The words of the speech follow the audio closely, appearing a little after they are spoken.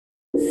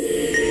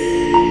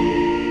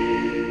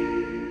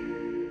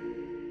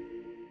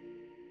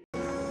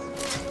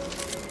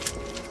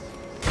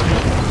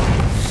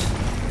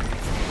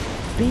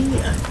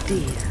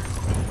dear,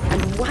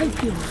 and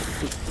wipe your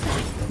feet.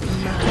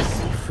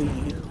 Mercy for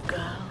you,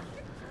 girl.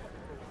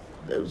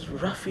 Those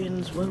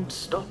ruffians won't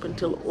stop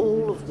until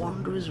all of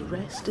Wanderer's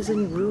Rest is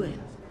in ruin.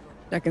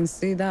 I can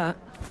see that.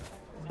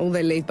 All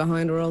they leave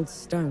behind are old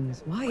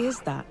stones. Why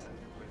is that?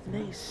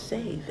 They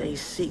say they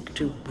seek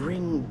to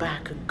bring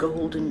back a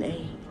golden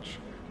age.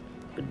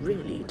 But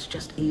really, it's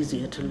just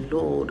easier to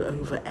lord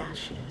over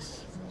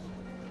ashes.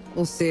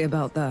 We'll see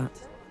about that.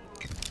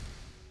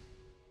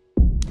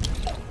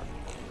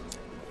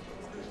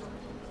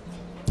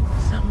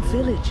 Some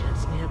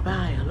villagers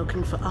nearby are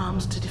looking for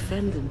arms to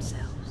defend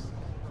themselves.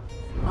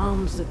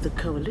 Arms that the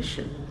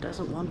Coalition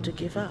doesn't want to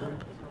give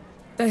up.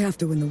 They have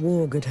to win the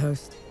war, good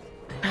host.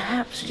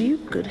 Perhaps you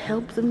could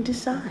help them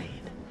decide.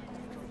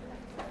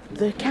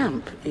 Their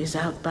camp is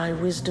out by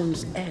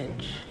Wisdom's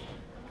Edge.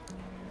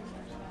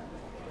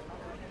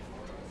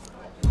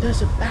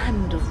 There's a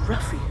band of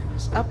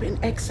ruffians up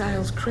in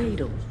Exile's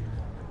Cradle,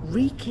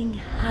 wreaking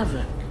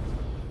havoc.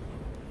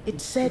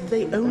 It's said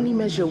they only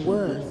measure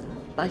worth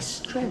by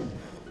strength.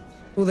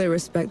 Will they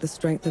respect the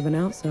strength of an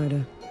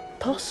outsider?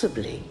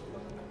 Possibly.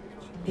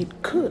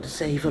 It could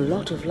save a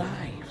lot of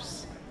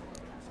lives.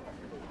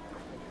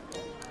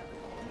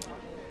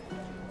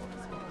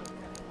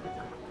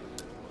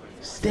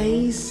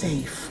 Stay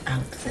safe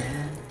out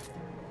there.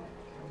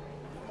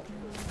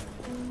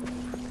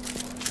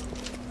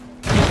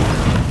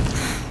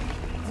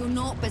 You're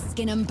not but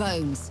skin and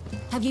bones.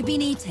 Have you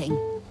been eating?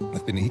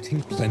 I've been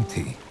eating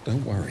plenty,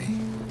 don't worry.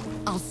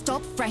 I'll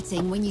stop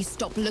fretting when you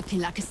stop looking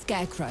like a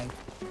scarecrow.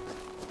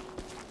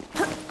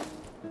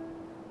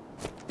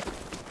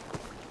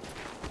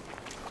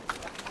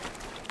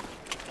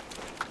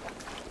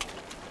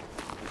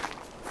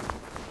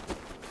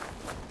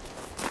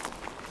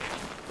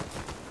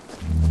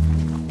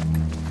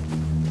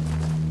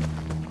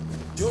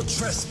 Your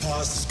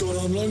trespass has gone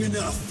on long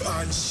enough,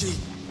 Iron Sheep.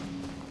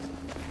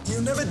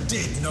 You never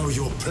did know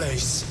your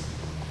place.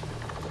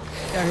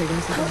 There he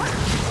goes again.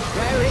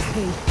 Where is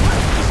he?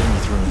 He's only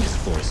throwing his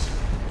voice.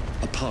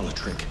 A parlor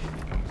trick.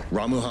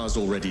 Ramuha's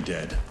already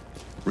dead.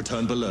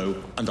 Return below,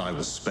 and I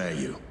will spare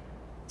you.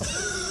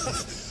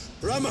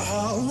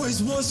 Ramaha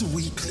always was a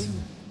weakling,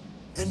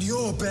 and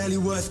you're barely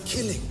worth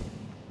killing.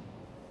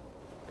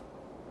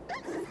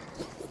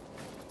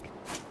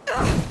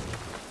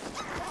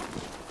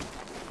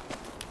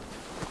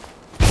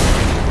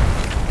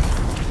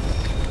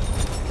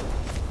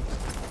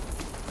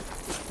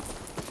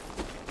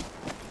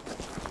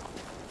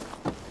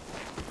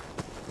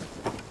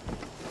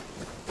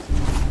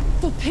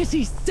 For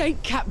pity's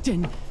sake,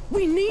 Captain!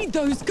 We need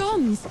those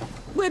guns!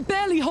 We're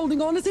barely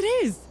holding on as it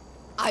is!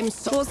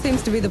 What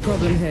seems to be the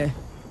problem here?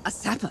 A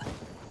sapper?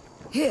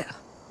 Here?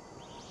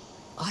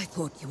 I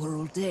thought you were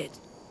all dead.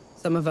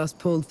 Some of us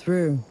pulled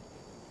through.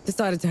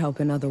 Decided to help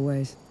in other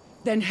ways.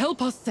 Then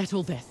help us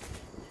settle this.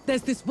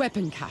 There's this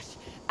weapon cache.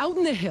 Out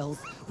in the hills,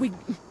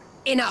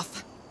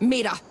 Enough!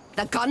 Mira,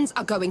 the guns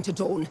are going to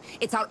Dawn.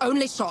 It's our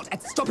only shot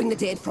at stopping the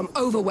dead from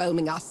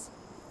overwhelming us.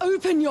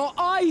 Open your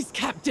eyes,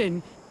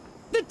 Captain!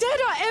 The dead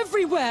are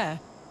everywhere!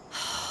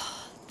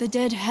 The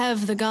dead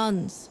have the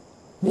guns.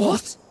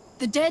 What?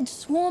 The dead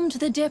swarmed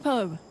the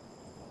depot.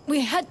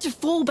 We had to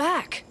fall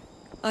back.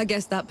 I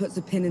guess that puts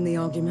a pin in the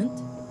argument.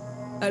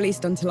 At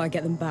least until I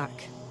get them back.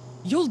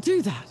 You'll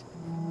do that?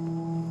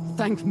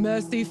 Thank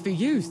mercy for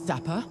you,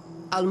 Sapper.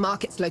 I'll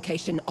mark its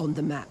location on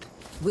the map.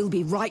 We'll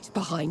be right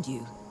behind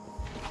you.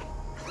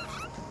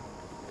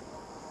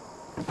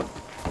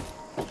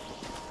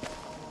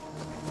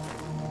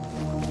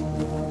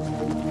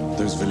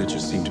 Those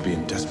villagers seem to be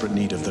in desperate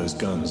need of those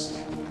guns.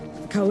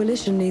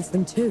 Coalition needs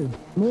them too,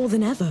 more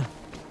than ever.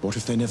 What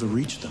if they never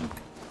reach them?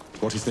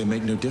 What if they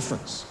make no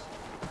difference?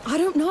 I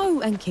don't know,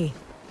 Enki.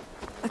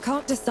 I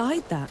can't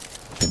decide that.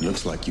 It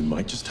looks like you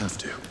might just have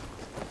to.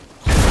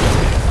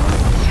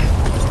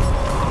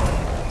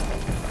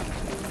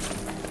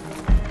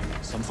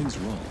 Something's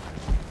wrong.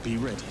 Be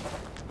ready.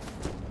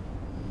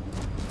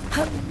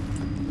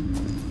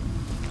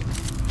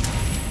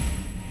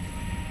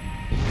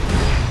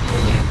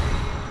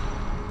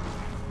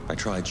 I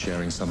tried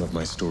sharing some of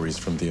my stories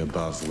from the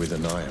above with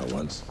Anaya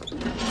once.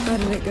 How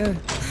did it go?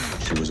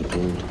 She was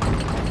appalled.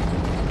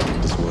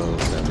 This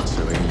world sounded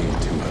so alien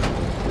to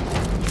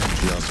her.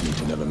 She asked me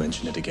to never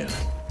mention it again.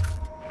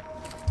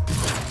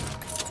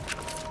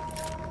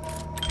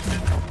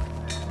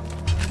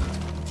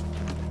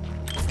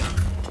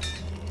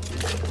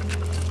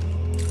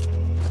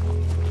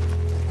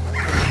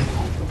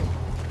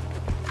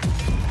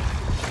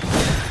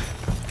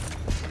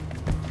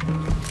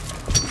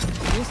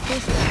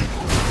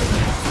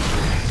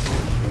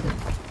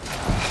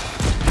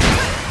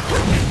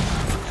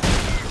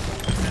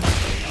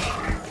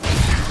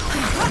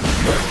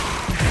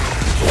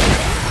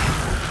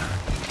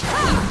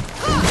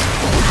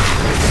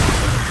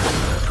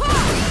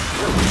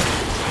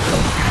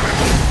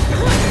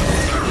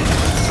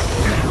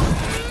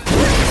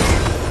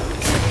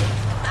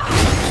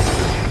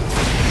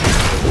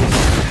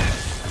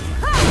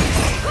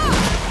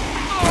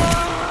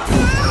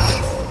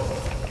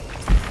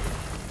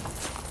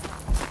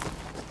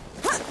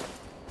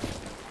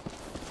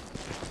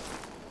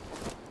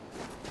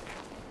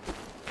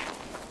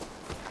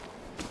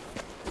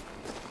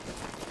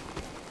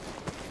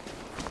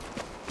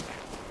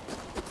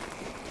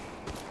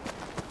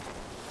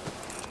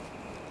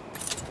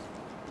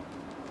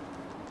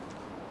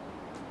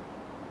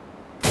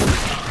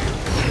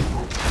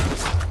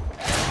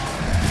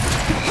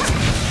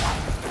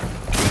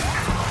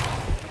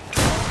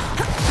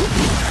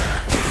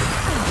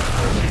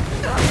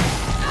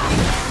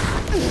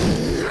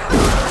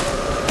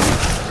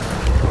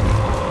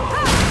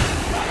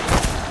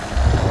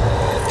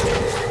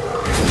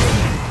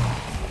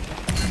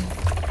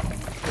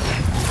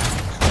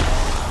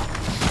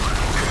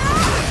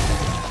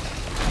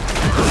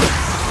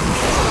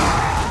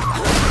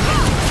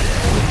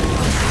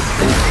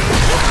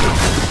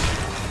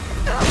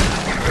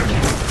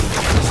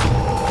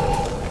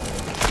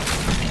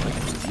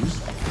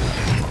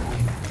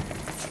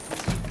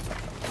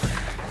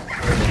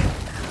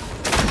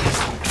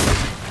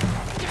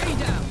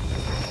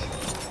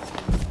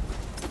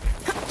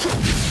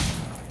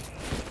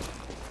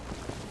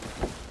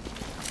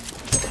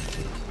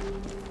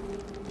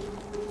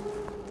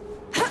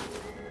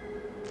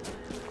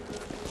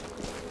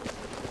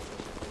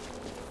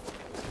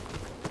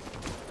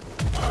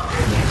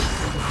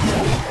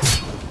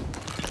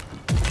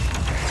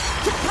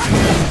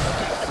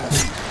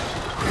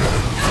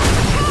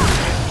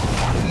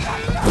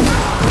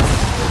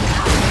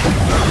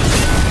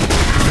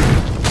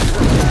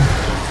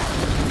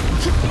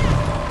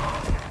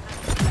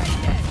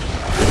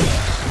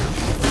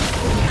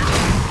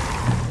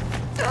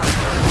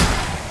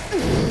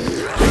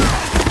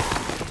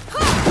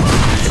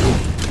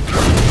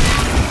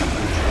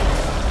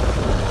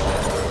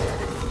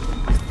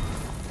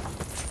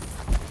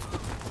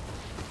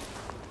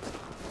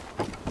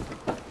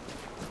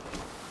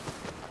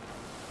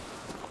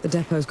 The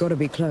depot's gotta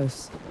be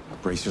close.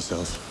 Brace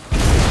yourself.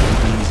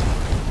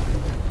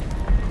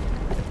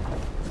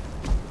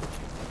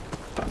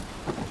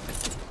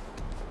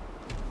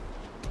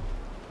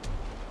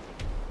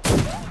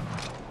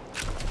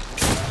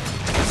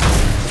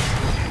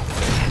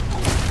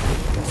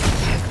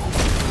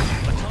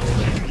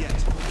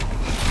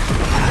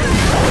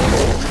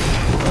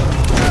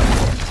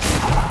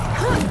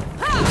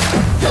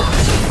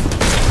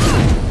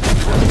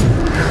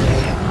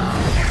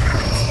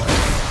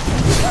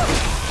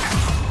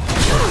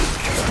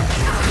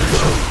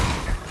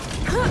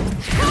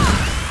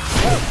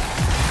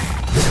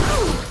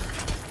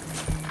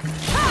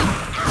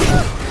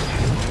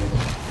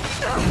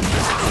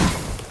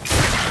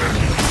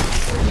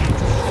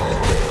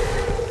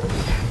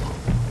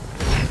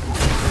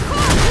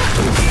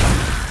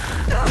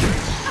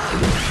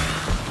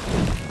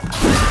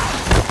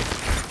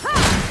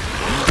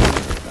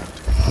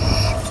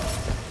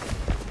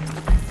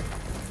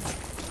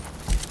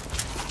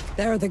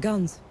 There are the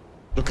guns.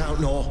 Look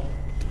out, Nor.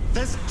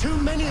 There's too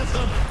many of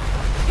them!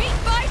 Keep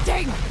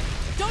fighting!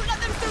 Don't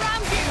let them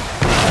surround you!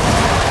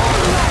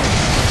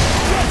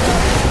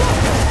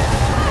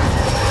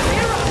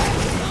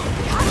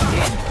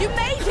 Captain, you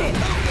made it!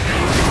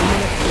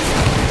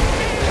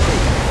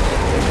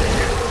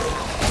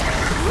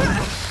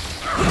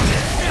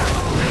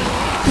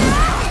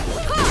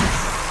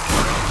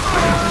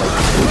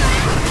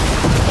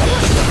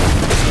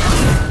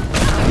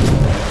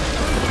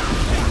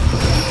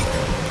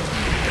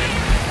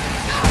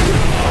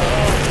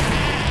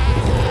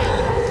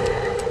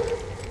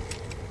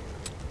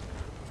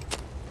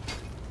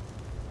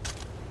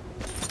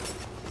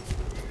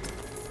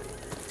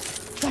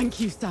 Thank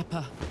you,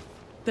 Sapper.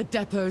 The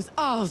depot's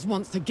ours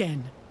once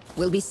again.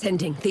 We'll be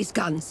sending these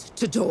guns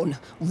to Dawn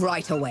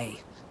right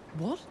away.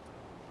 What?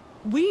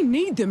 We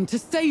need them to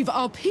save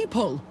our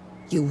people.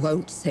 You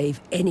won't save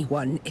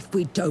anyone if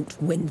we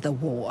don't win the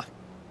war.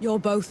 You're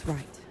both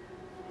right.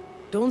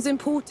 Dawn's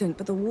important,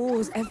 but the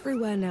war's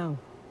everywhere now.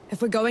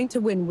 If we're going to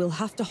win, we'll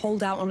have to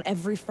hold out on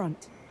every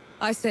front.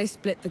 I say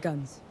split the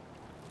guns.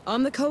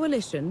 I'm the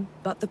coalition,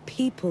 but the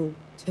people,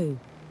 too.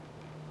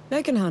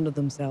 They can handle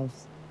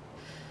themselves.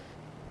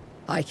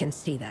 I can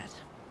see that.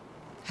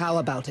 How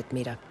about it,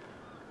 Mira?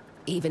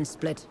 Even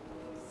split?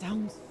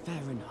 Sounds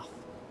fair enough.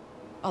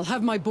 I'll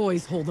have my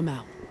boys haul them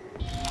out.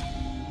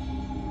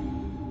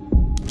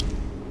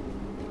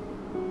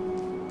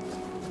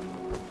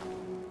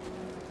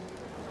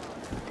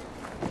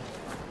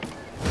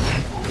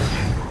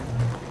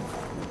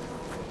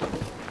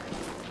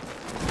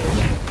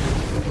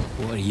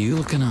 What are you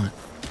looking at?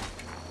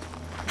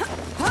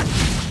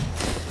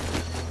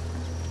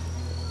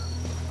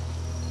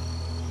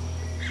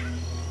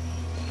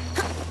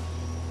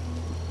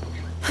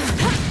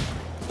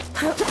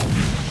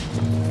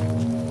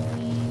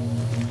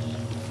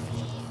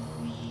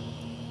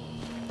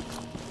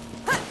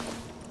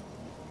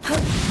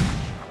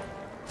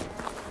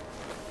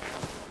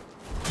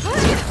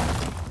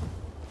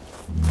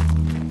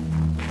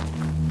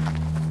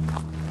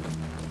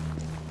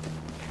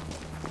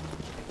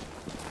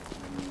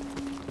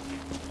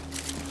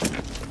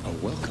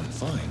 Welcome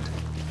find.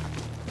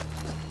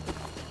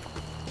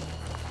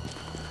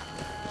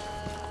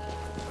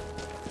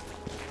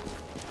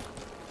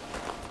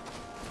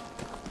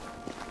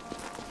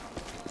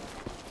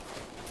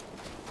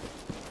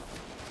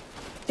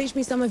 Teach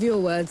me some of your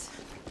words,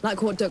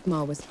 like what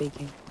Dukmar was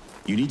speaking.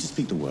 You need to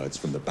speak the words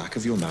from the back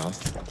of your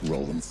mouth,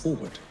 roll them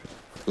forward.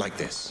 Like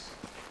this.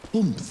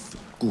 Bumth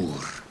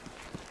gur.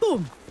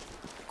 Boom!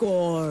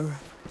 Gore.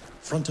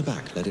 Front to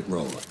back, let it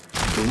roll.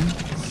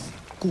 Bumth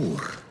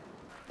gur.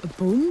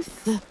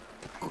 Boomth?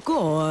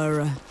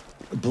 Gore.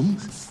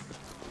 Bumth.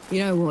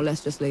 You know what,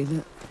 let's just leave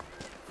it.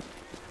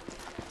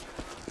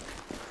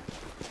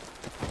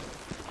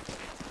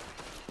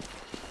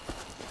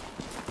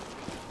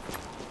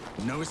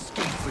 No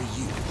escape for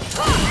you.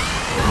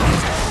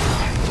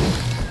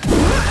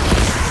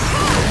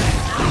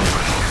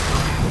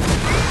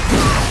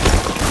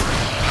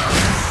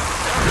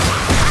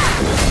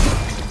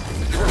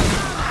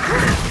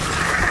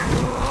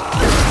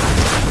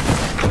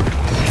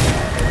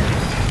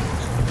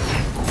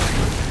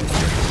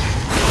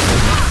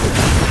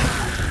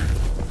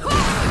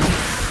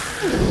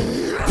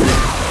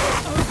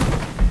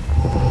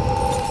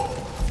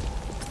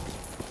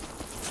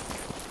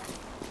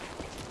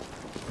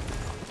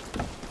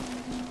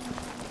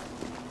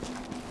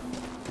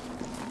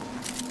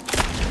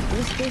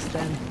 What's this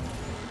then?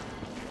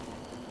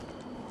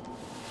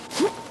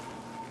 Ooh,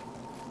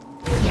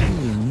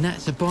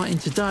 gnats are biting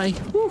today.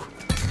 Woo.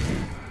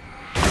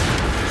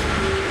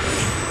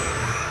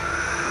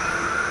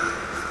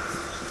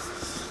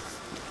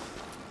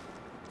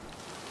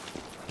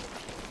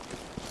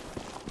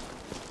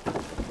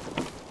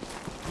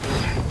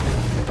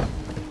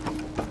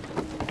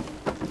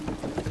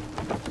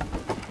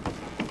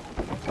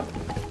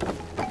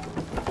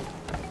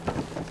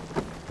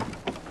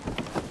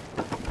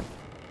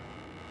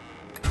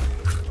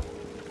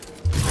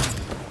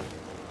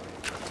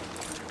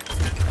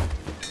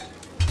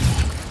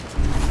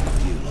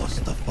 You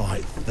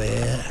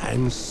fair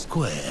and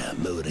square,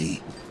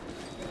 Moody.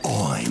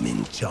 I'm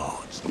in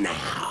charge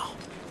now.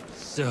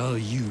 So,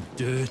 you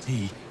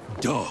dirty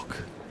dog.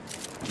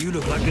 You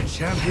look like a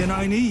champion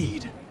I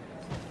need.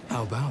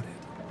 How about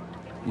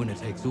it? Winner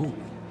takes all.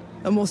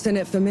 And what's in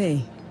it for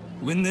me?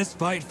 Win this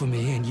fight for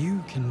me and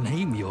you can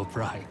name your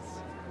price.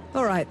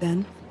 All right,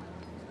 then.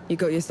 You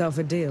got yourself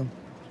a deal.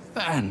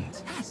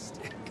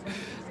 Fantastic.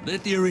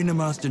 Let the arena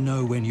master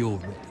know when you're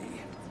ready.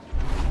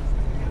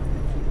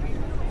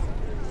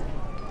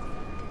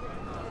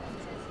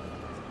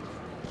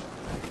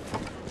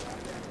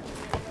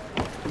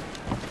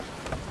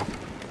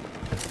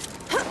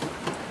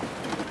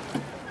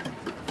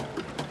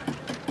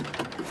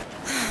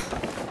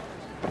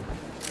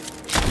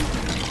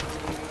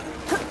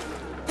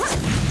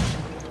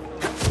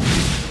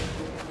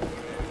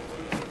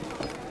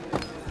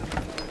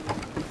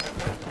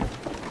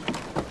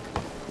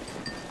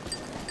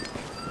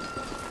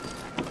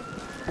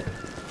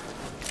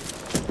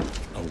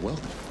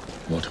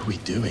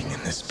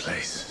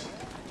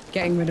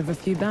 Getting rid of a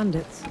few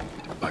bandits.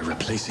 By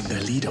replacing their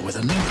leader with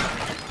another.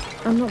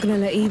 I'm not gonna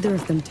let either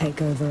of them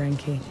take over,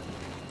 Enki.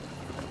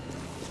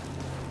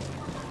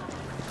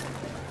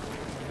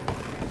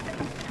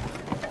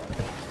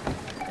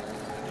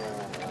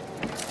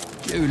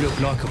 You look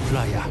like a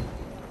player.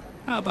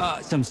 How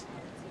about some...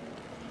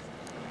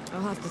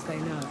 I'll have to say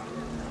no.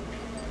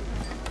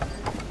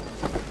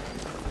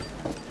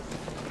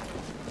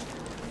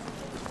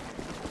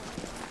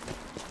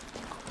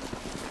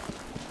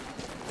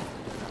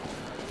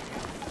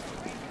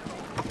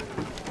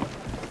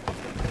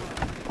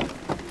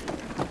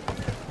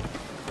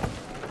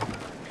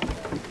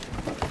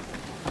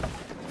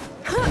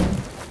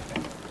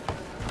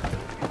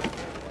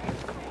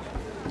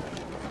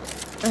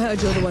 I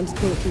heard you're the one to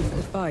talk to for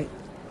the fight.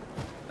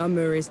 I'm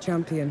Muri's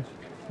champion.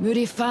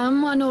 Muri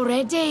found one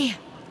already.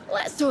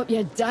 Let's hope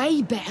you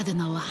die better than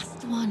the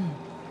last one.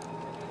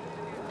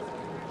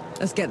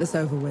 Let's get this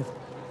over with.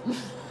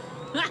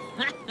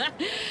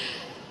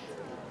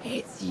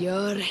 It's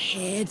your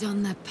head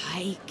on the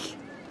pike.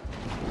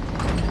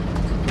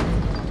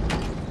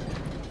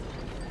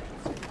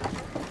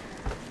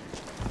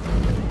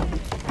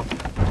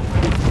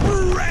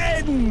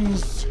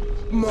 Friends!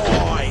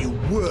 My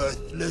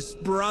worthless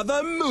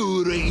brother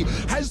Muri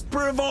has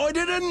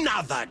provided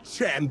another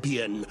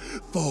champion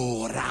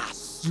for our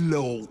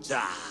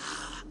slaughter.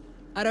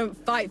 I don't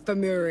fight for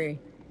Muri.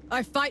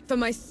 I fight for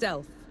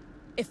myself.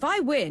 If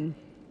I win,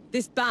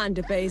 this band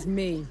obeys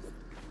me.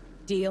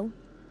 Deal?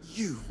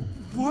 You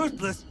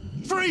worthless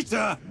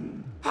traitor!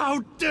 How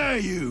dare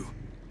you!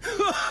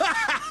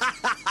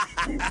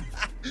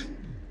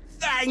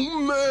 Thank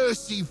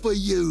mercy for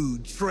you,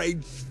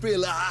 trench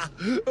filler.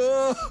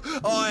 Oh,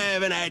 I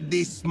haven't had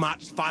this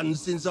much fun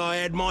since I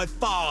had my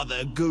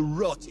father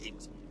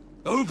garroted.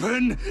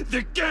 Open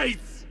the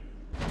gates!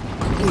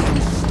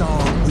 We'll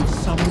start with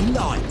some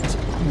light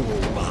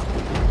warm-up.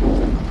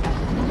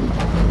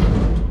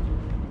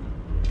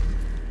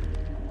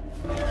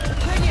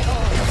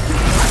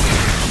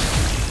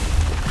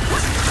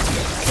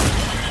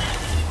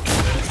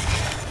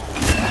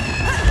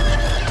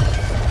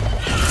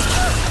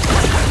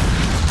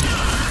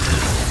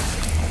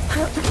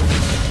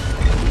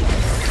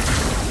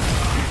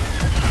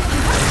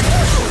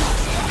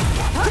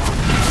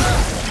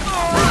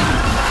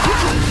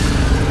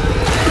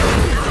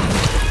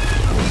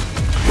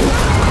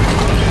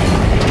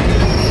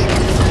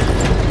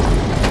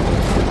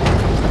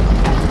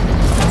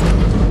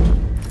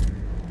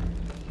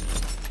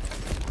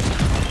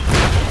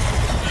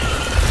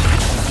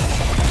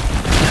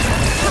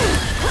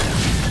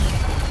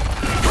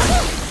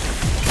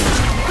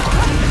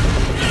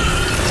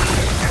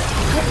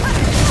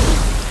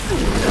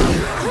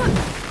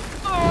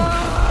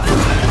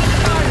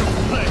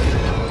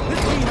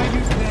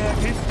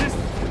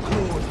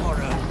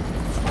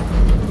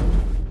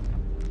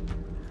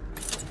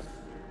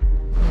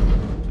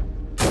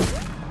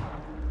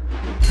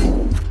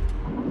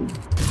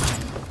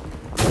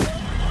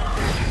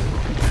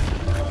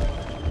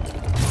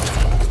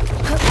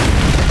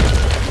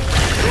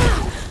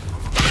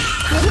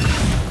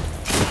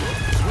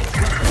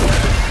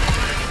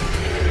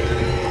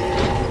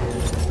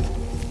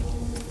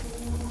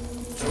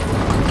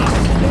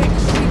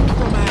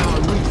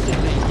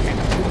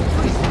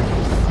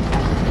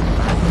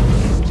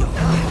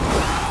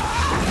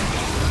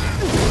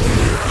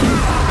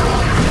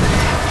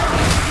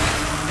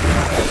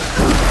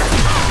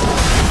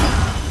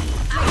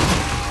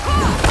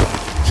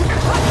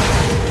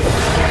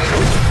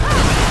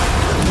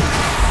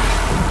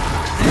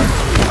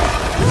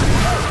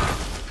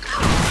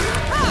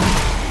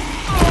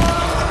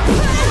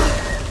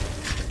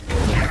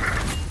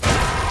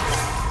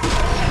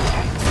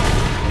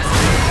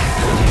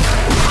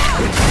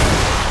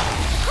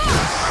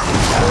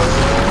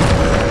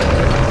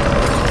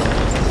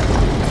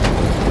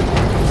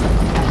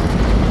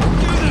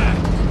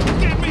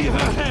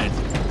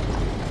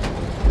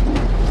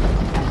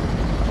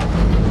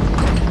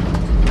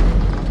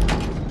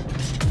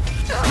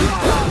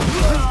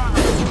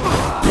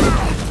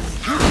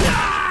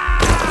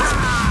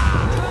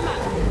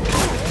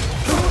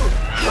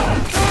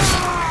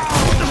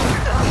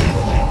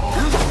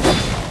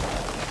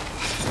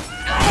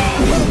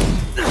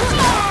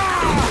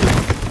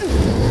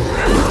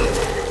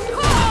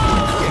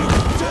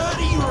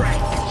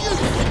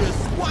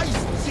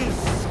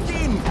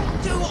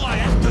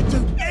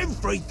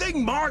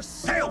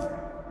 yourself!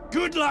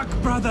 Good luck,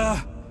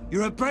 brother!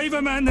 You're a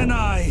braver man than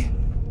I!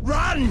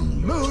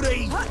 Run,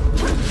 Moody!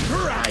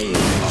 Trying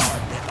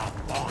hard never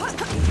fought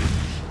me.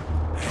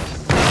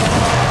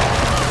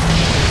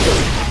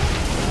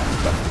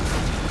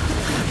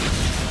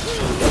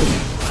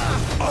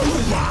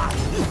 Over!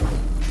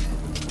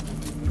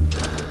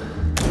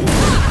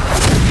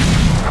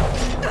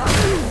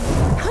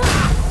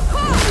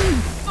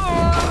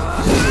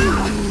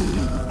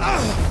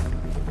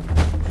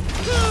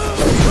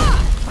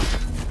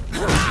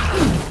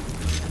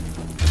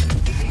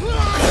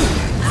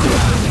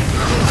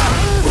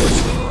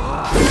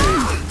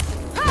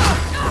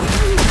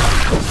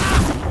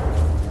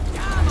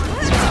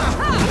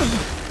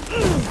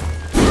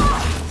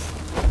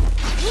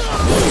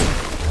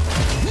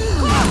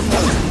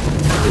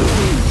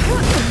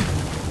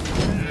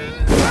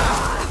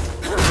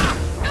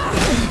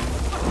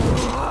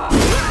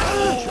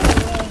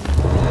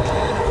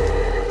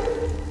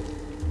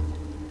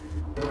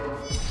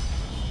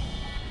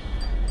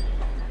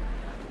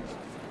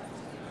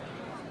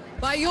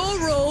 By your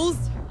rules,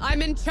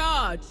 I'm in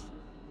charge.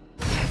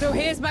 So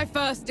here's my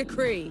first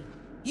decree.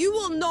 You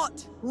will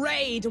not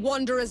raid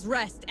Wanderer's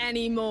Rest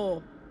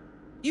anymore.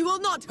 You will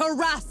not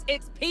harass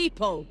its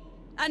people.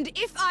 And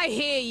if I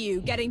hear you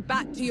getting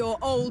back to your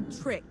old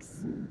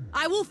tricks,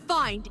 I will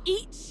find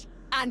each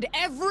and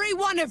every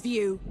one of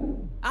you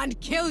and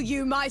kill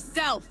you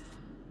myself.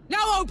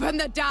 Now open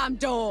the damn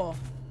door!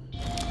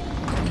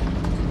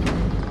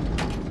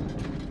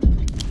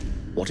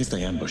 What if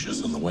they ambush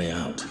us on the way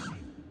out?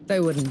 They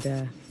wouldn't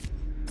dare.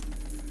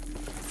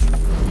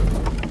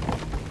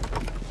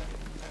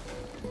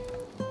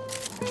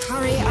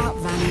 Hurry up,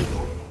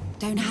 Vanek.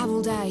 Don't have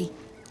all day.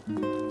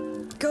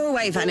 Go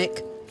away,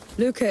 Vanek.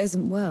 Luca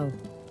isn't well.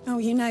 Oh,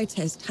 you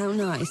noticed? How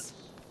nice.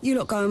 You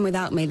lot going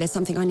without me. There's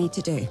something I need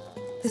to do.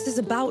 This is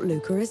about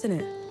Luca, isn't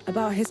it?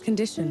 About his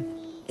condition.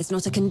 It's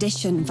not a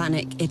condition,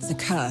 Vanek. It's a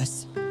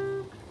curse.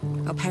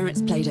 Our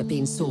parents played at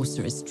being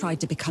sorcerers, tried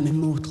to become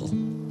immortal.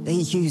 They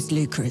used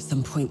Luca at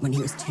some point when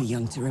he was too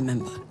young to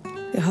remember.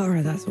 The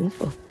horror, that's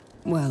awful.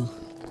 Well,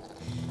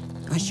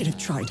 I should have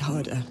tried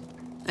harder.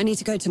 I need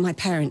to go to my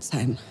parents'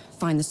 home,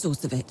 find the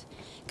source of it.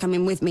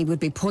 Coming with me would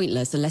be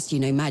pointless unless you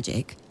know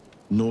magic.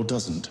 Nor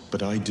doesn't,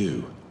 but I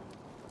do.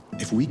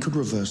 If we could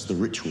reverse the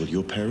ritual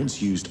your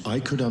parents used, I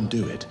could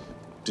undo it.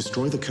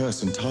 Destroy the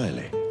curse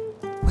entirely.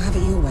 We'll have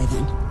it your way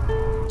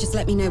then. Just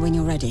let me know when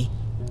you're ready.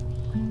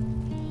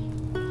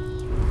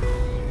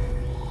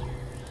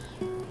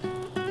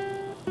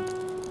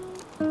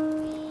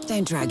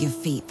 Don't drag your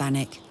feet,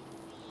 Vanek.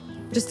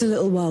 Just a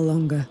little while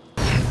longer.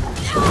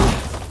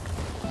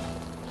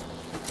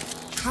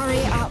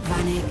 Hurry up,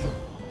 Vanek.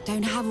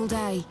 Don't have all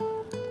day.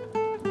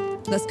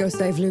 Let's go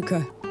save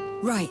Luca.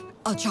 Right,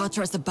 I'll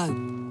charter us a boat.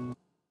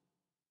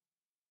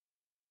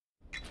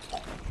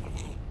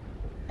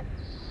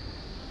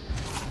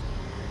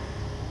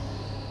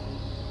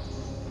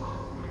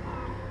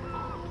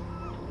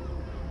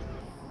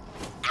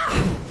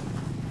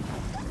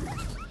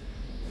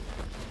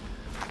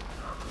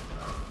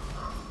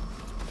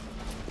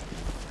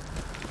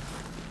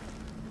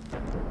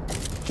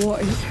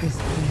 What is this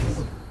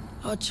place?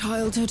 Our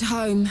childhood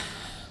home.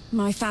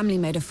 My family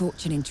made a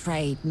fortune in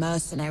trade,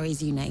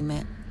 mercenaries, you name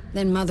it.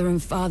 Then Mother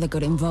and Father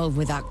got involved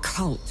with that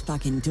cult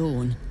back in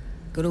Dawn.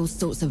 Got all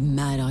sorts of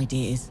mad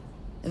ideas.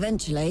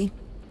 Eventually,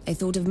 they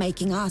thought of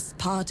making us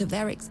part of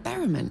their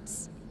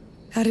experiments.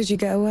 How did you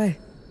get away?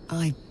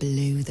 I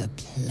blew the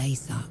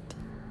place up.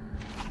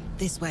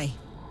 This way.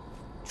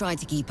 Tried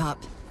to keep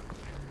up.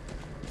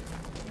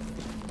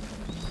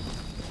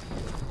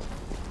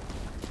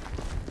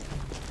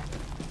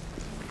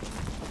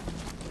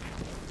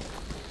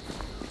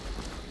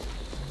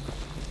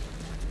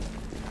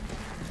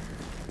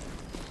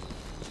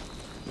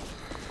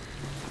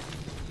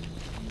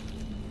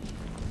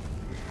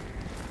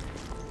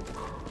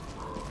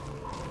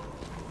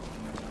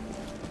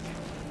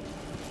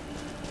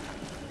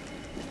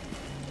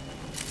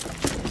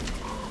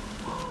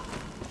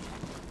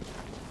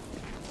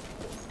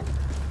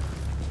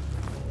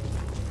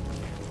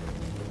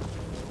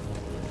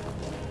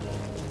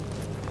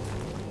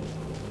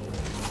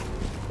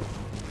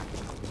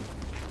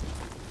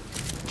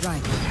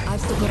 Right,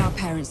 I've still got our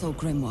parents' old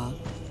grimoire.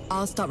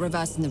 I'll start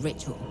reversing the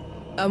ritual.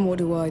 And what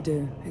do I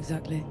do,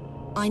 exactly?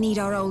 I need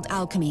our old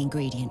alchemy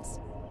ingredients.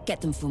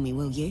 Get them for me,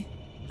 will you?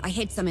 I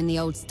hid some in the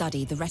old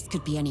study, the rest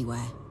could be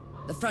anywhere.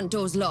 The front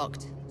door's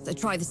locked, so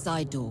try the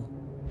side door.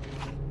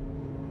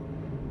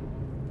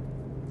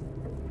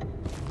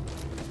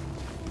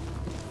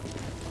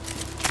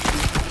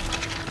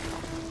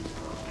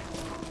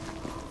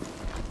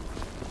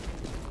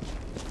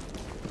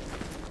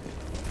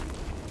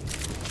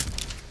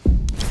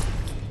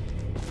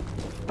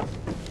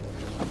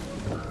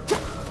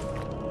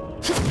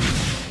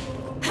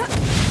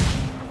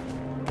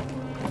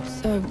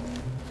 So,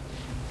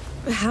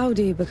 how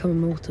do you become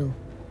immortal?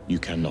 You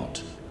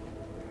cannot.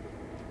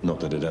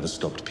 Not that it ever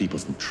stopped people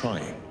from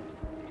trying.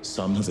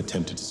 Some have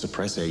attempted to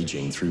suppress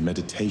aging through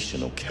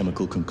meditation or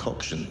chemical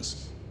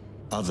concoctions.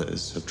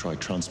 Others have tried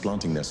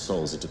transplanting their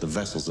souls into the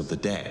vessels of the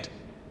dead.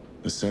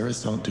 The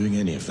Sereths aren't doing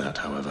any of that,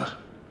 however.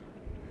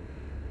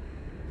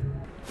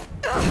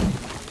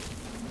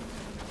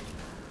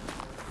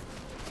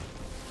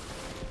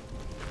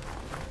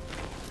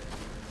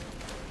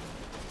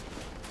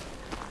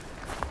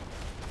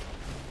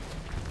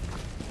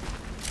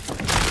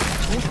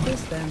 What's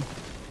this then?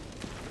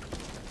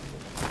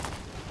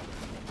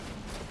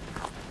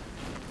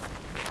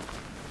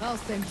 I'll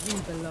send you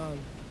below.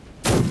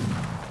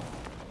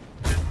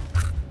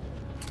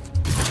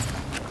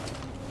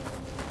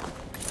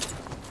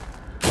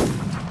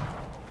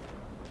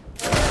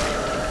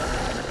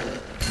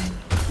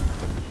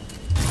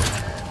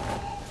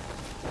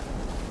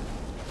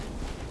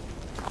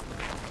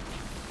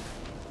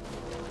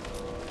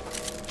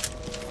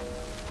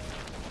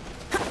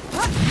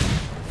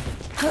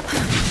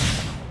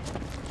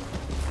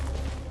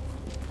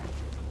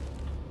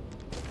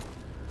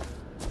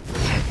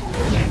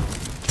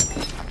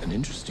 An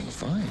interesting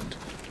find.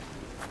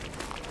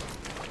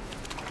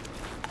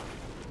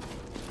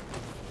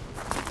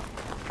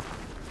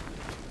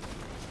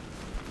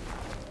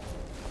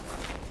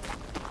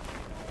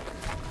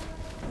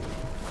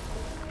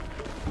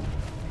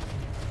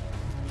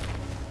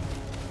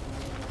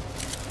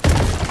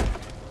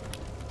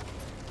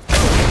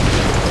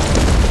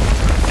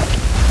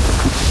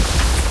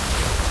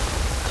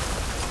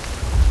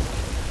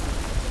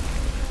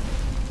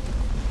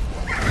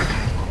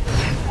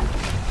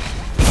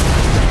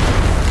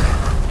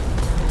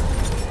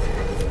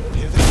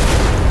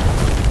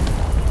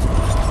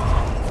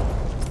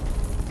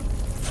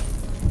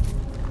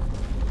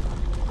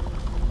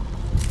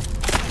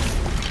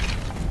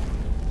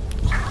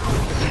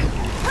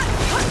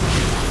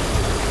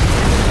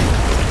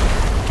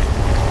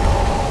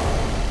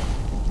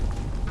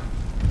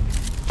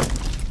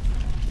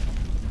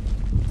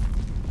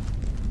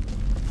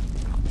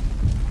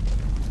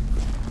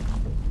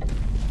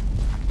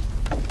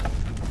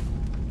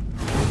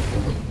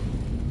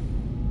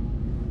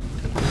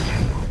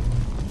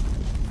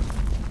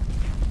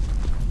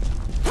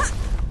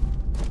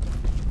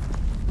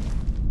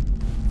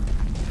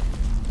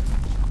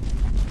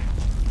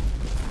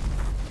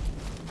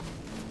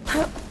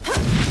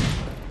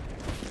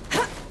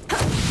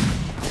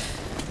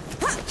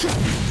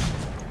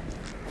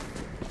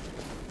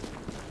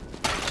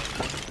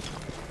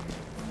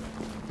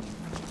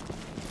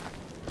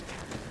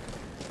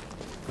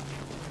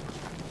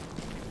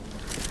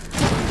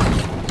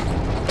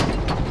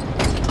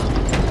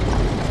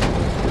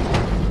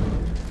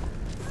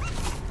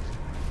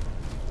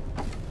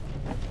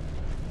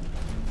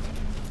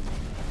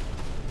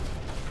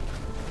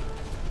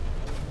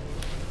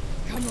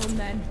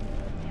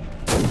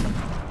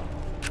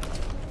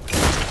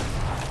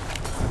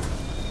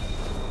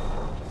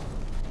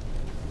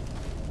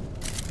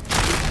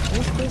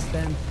 What's this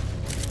then?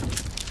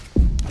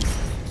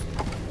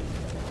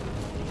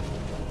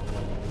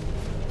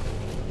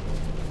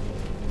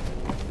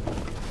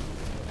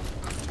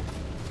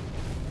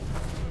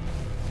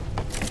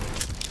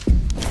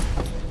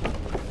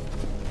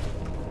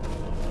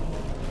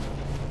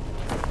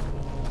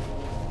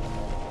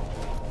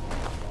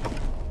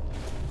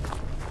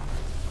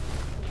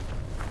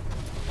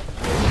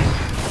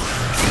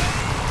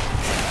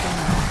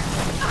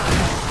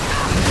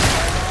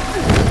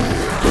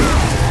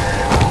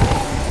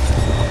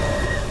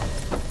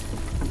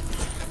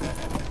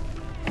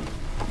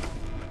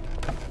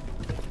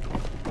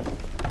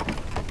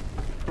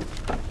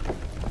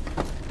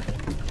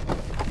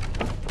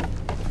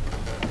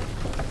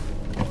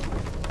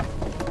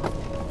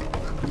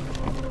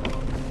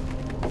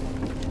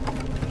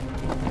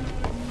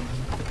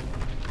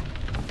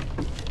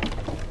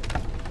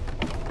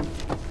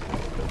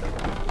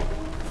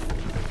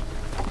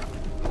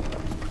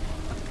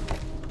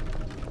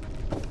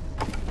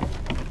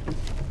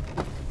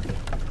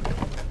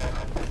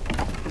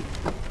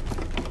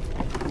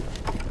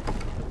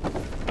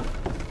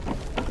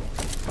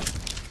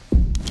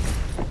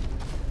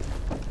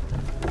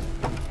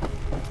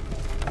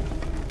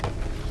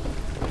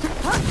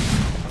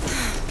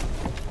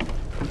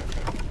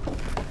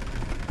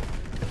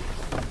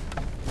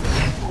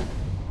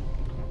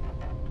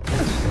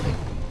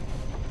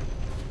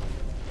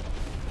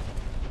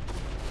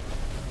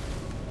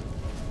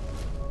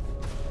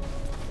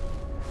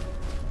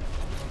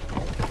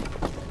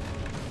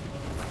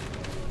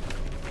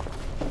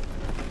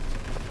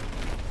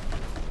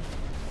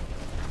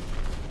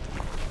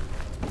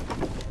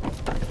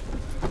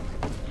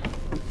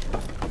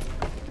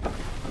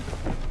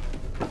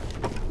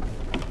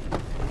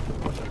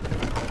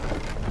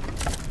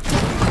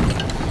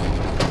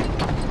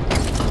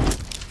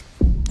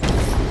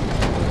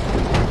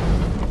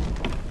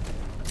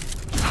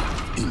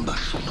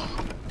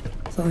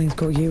 Something's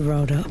got you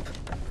rolled up.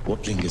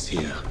 What lingers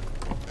here?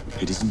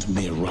 It isn't a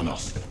mere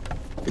runoff.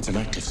 It's an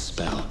active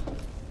spell.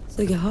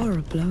 So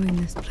Yahara blowing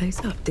this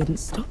place up didn't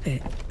stop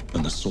it.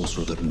 And the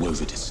sorcerer that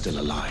wove it is still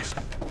alive.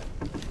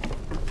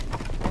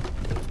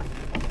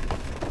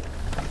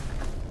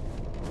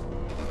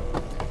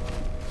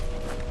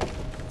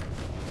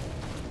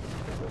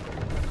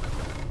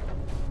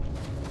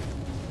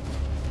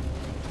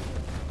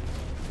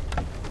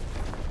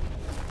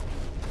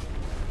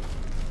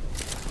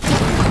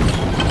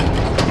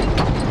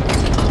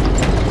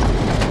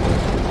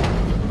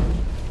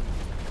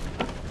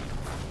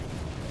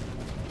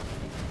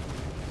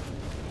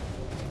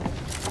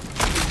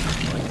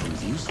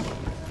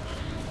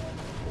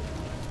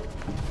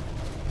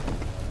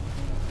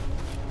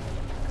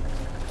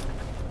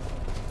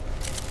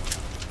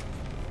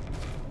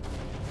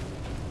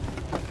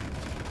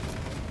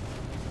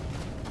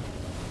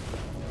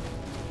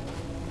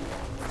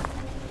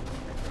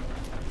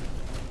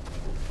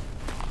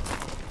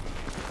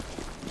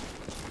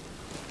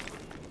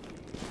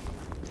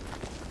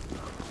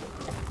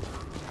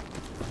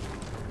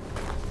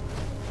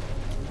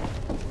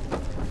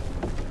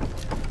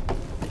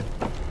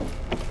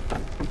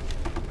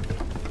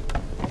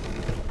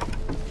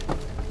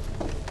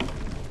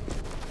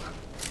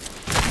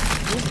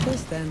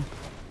 this then?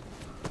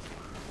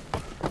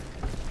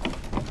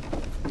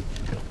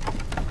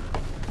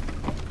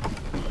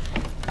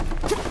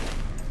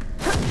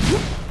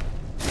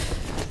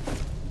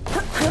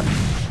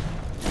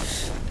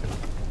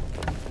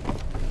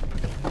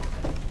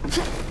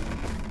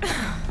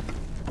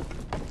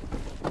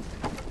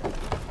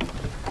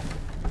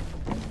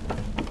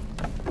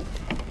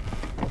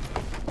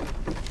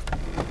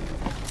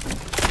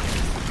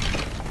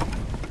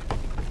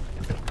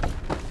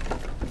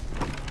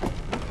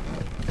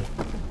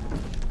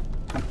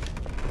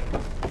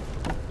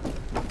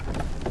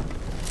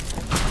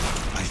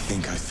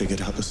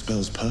 Figured out the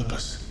spell's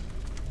purpose.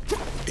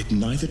 It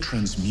neither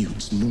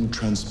transmutes nor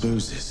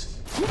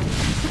transposes.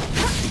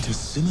 It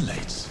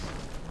assimilates.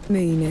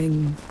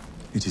 Meaning?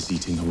 It is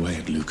eating away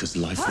at Luca's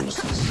life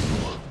forces,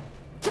 or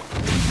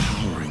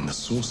empowering the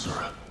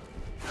sorcerer.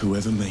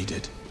 Whoever made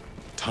it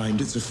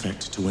timed its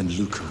effect to when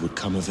Luca would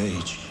come of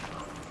age.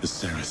 The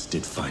Seraph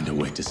did find a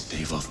way to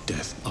stave off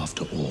death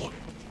after all.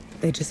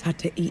 They just had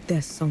to eat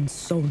their son's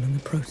soul in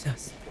the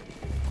process.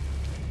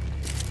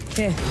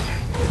 Here.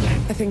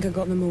 I think I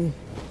got them all.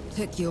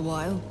 Took you a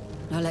while.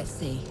 Now let's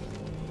see.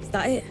 Is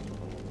that it?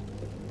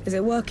 Is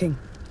it working?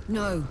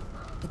 No.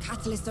 The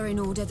catalysts are in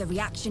order, the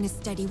reaction is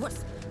steady.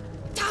 What's...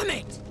 Damn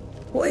it!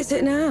 What is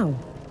it now?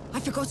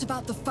 I forgot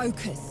about the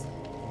focus.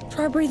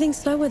 Try breathing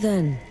slower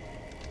then.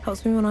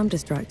 Helps me when I'm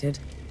distracted.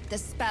 The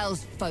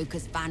spell's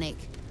focus, Vanek.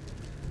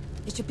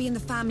 It should be in the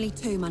family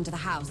tomb under the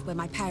house where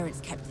my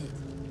parents kept it.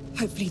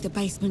 Hopefully the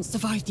basement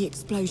survived the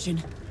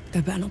explosion.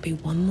 There better not be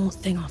one more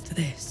thing after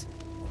this.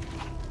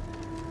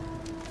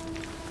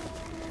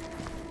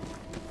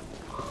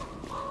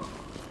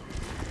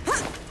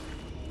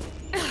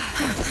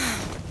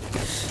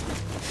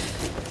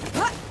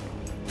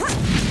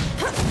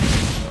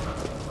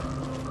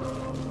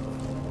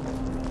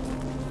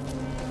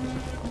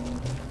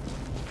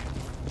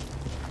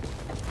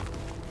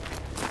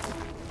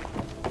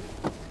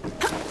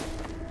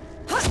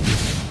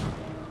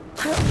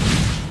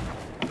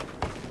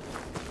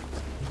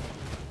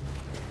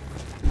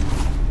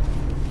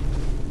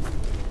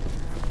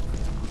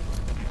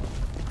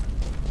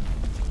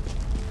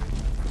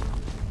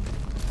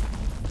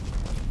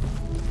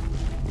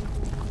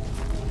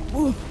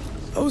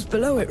 Those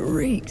below it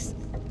reeks.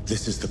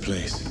 This is the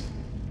place.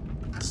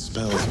 The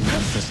spell's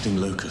manifesting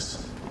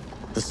locus.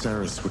 The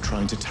Seraphs were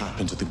trying to tap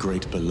into the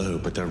great below,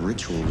 but their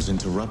ritual was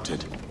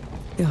interrupted.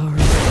 The horror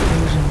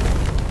explosion.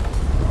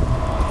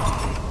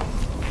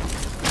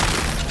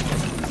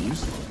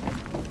 Useful.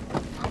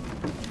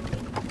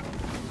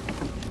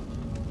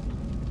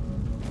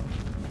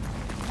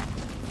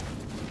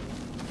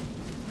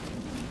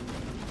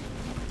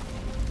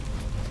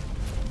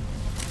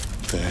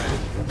 There.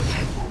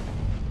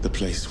 The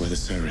place where the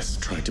Seraphs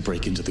tried to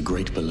break into the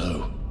great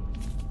below.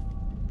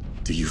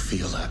 Do you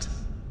feel that?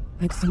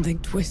 Like something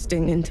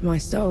twisting into my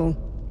soul.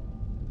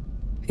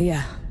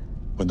 Yeah.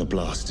 When the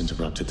blast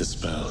interrupted the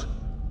spell,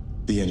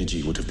 the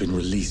energy would have been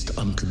released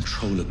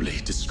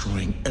uncontrollably,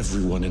 destroying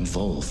everyone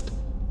involved.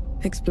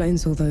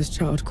 Explains all those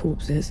charred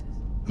corpses.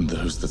 And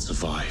those that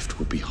survived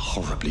would be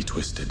horribly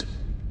twisted.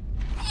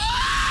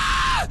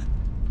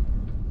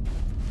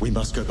 We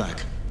must go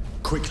back.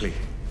 Quickly.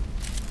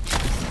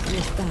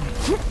 What's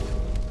that?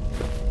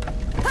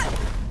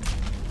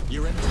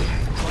 You're empty.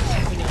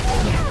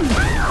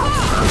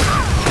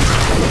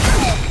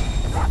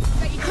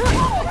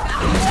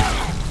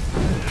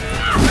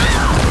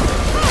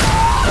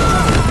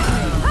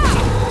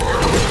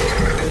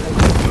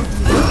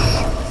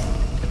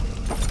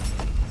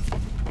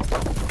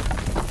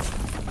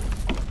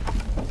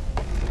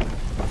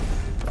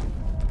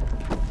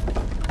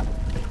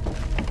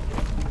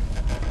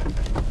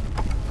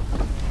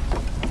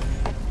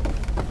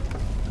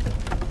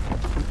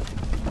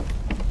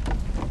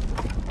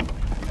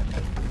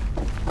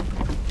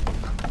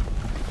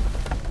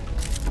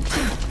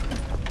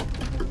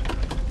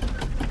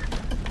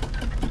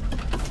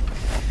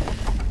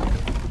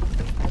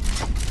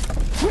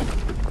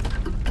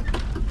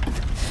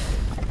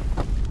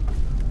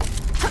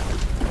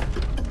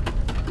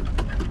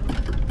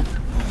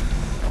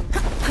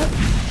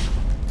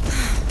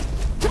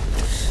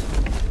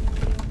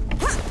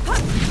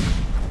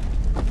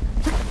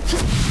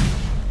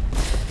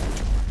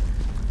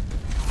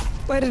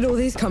 Where did all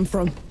these come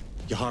from?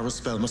 Yahara's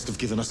spell must have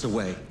given us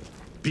away.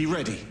 Be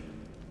ready.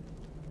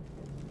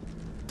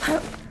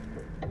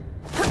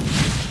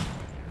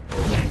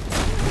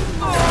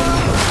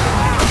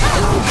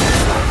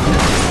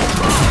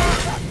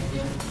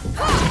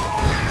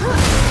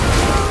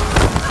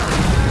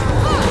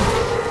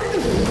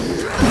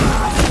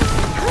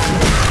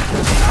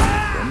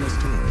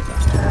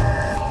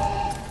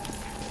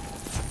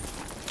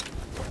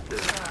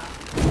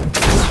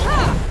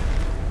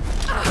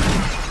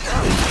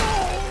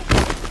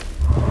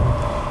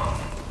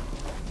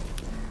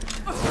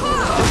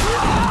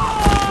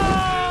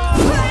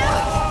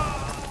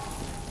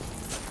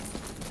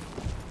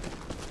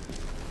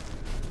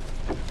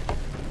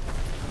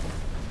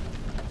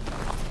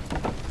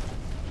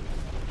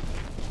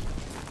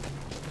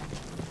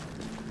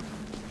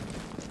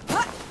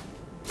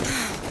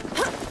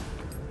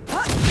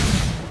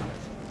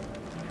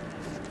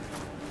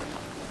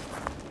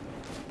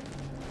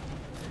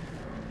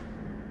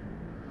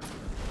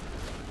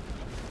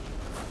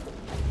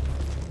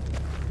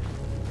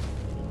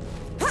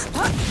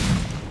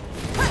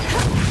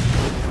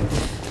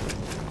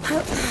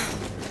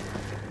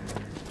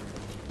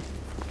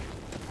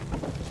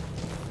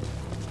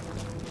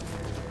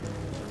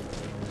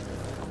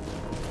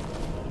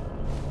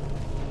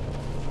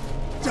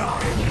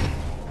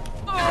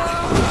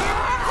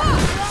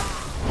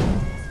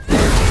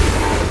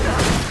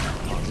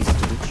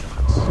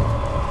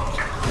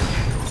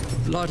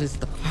 blood is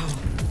the power.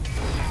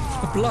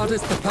 The blood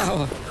is the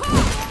power.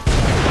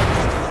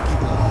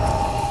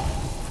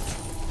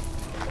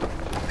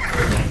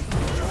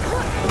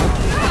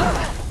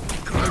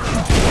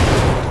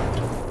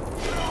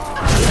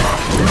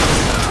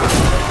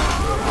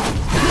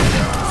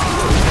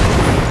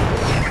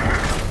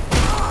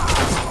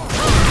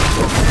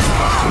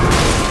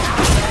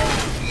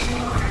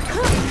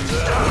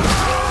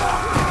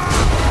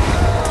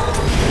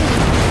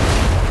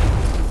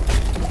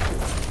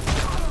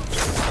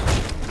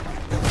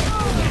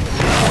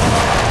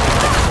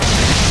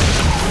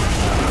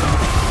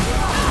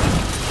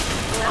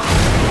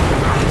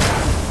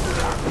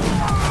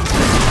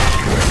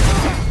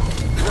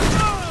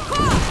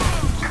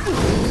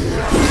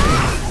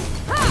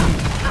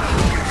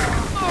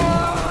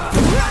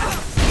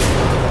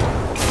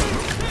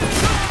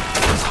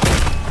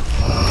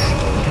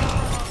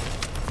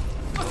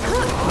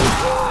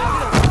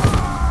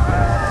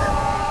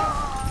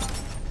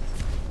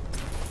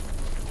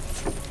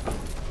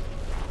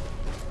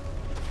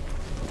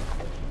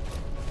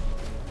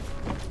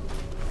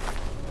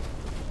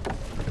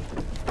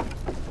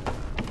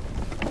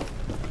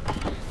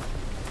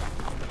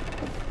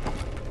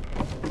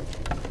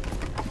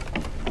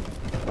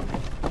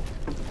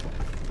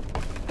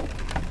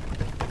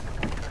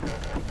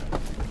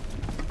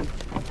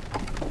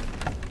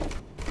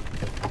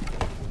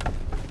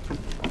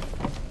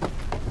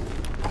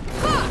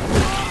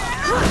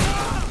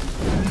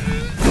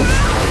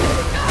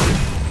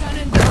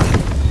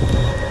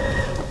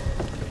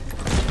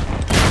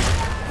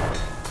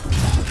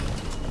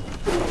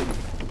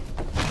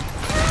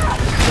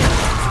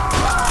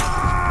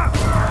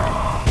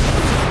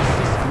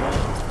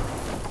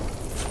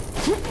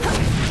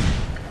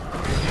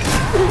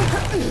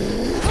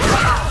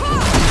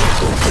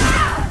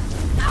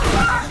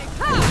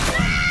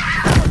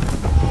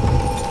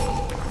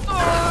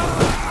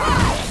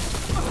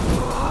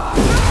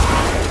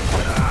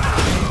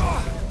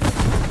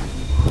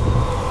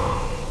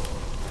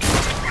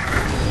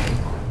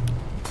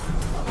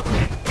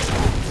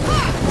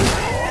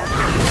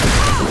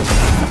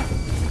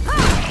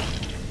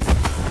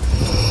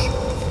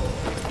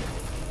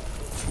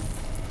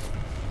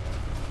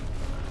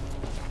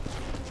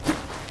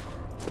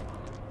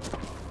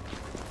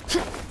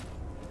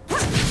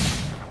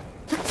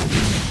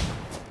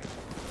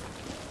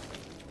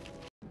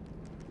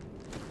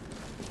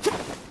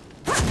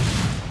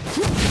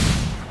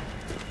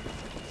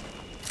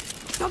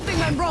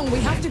 We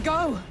have to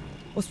go!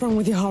 What's wrong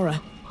with your horror?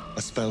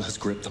 A spell has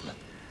gripped them.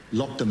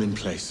 Locked them in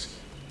place.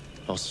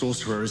 Our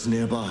sorcerer is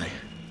nearby.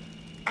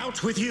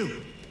 Out with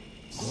you!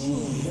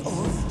 King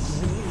of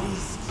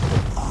Praise,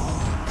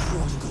 our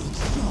prodigal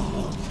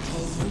child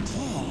has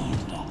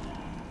returned.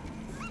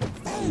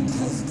 And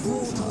has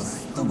brought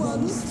us the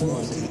ones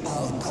thwarting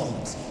our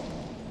cult.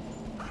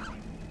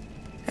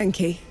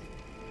 Enki,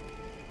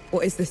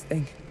 what is this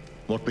thing?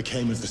 What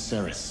became of the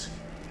Ceres?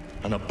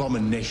 An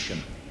abomination.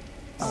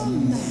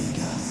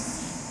 Omegas.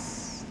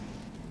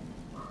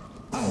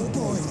 Our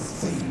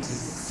boy's fate is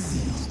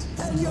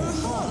sealed, and your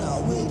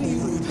honor will be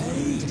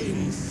repaid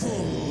in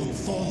full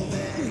for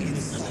their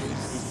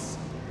insolence.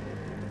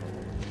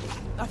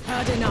 I've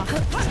heard enough.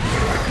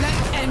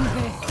 Let's end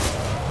this.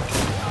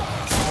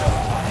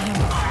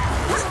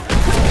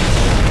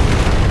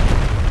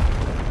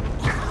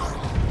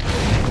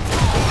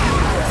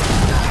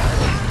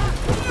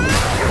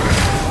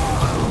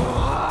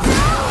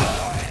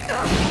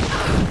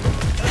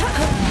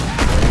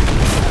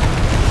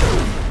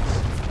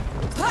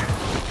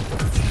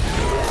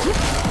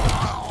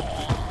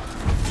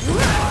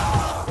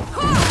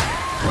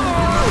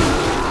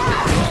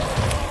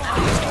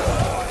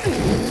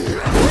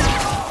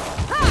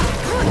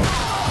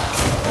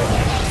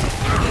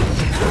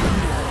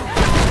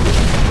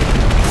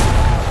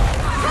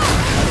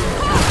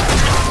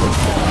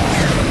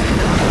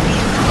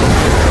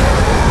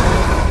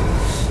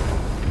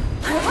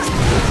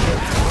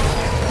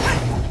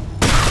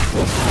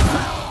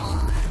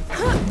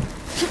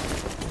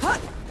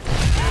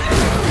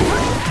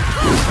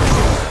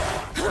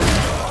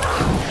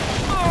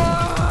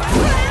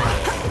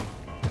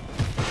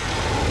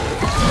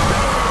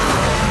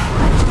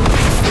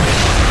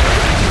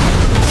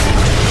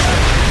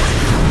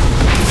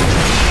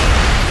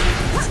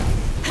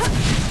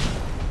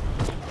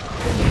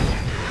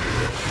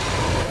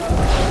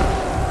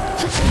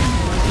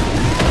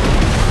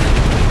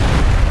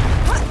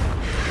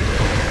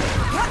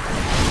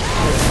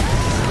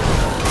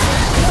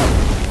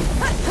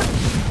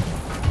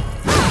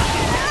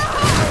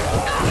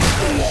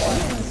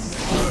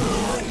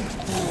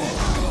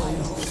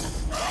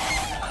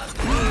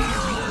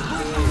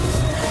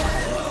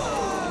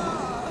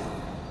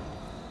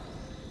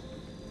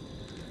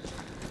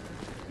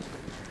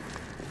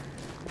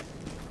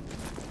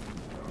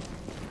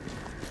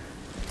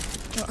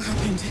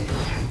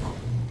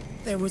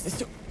 There was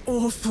this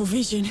awful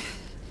vision.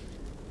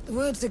 The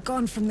words had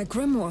gone from the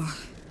grimoire.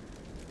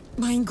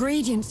 My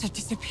ingredients had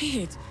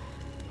disappeared.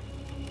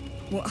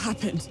 What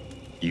happened?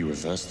 You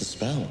reversed the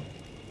spell.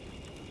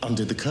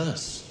 Undid the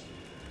curse.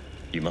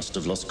 You must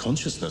have lost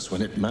consciousness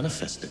when it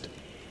manifested.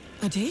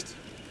 I did?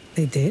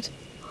 They did?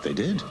 They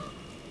did.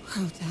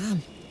 Oh,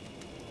 damn.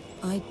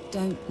 I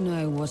don't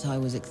know what I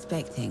was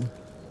expecting.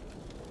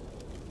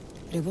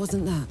 But it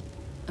wasn't that.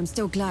 I'm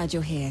still glad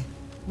you're here.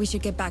 We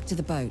should get back to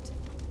the boat.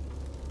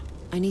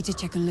 I need to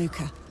check on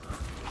Luca.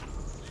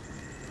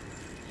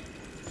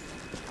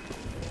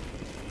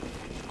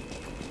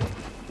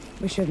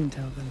 We shouldn't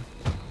tell them.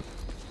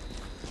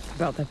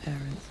 About their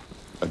parents.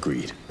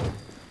 Agreed.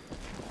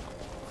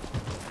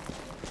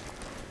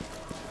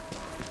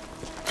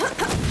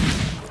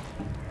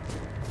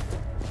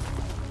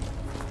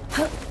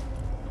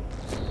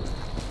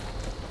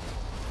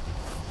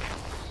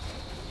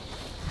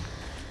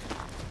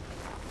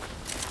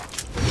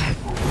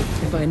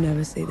 If I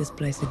never see this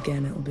place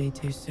again, it'll be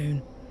too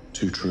soon.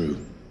 Too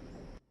true.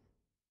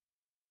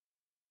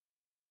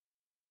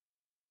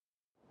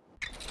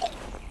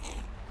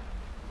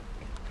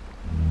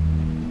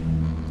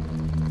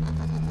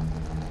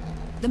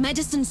 The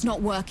medicine's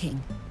not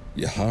working.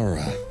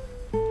 Yahara.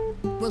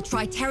 We'll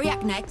try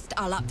Teriak next.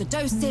 I'll up the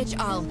dosage.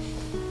 No.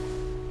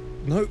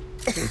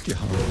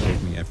 Yahara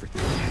told me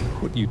everything.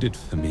 What you did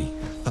for me.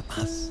 For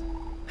us.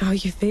 How are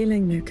you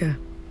feeling, Luca?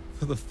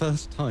 For the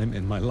first time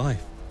in my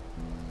life.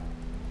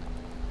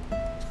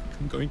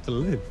 I'm going to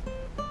live.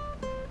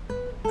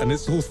 And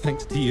it's all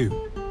thanks to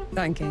you.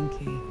 Thank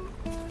Enki.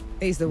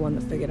 He's the one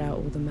that figured out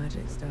all the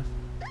magic stuff.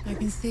 I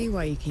can see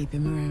why you keep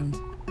him around.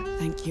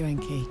 Thank you,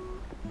 Enki.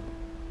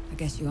 I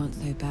guess you aren't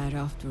so bad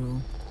after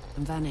all.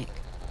 And Vanek.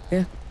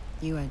 Yeah?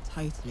 You were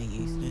totally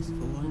useless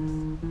for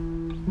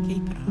once.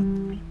 Keep it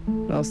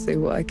up. I'll see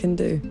what I can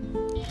do.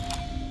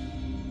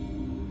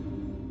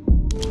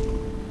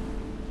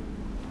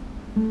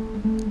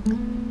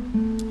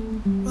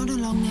 Run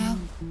along now.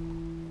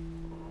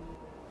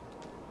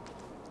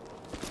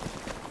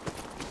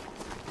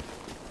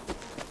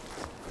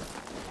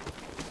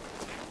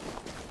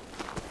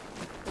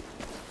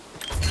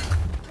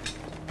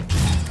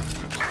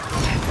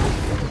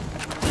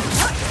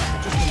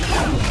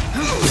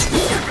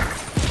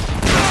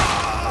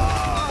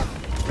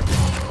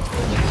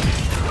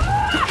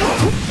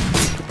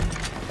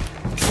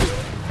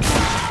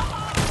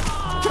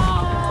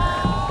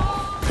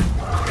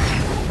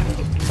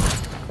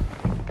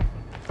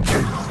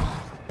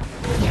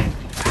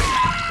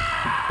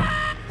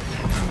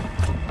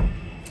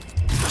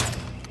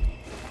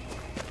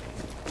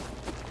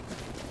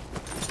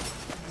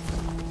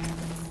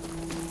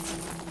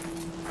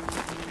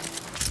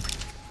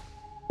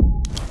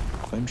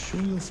 I'm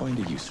sure you'll find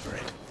a use for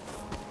it.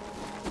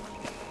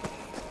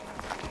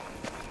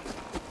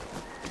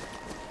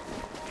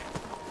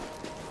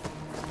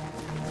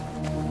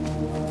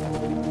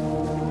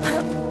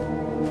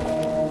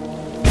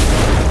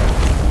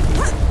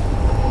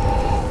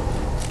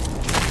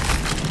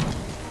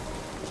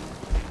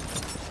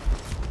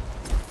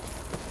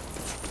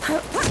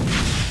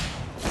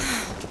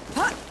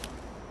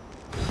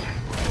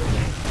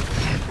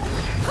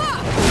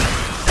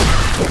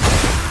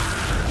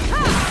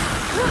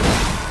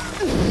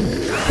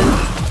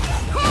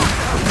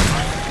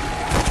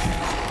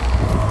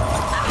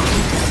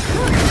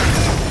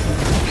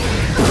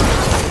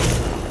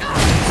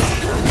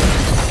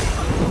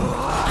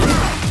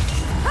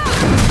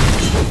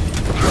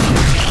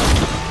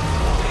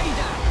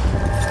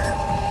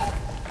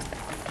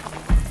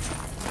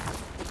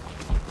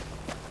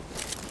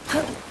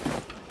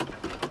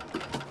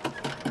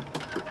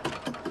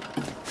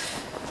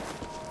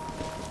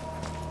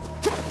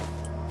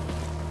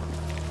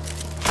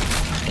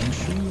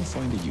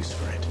 Find a use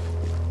for it.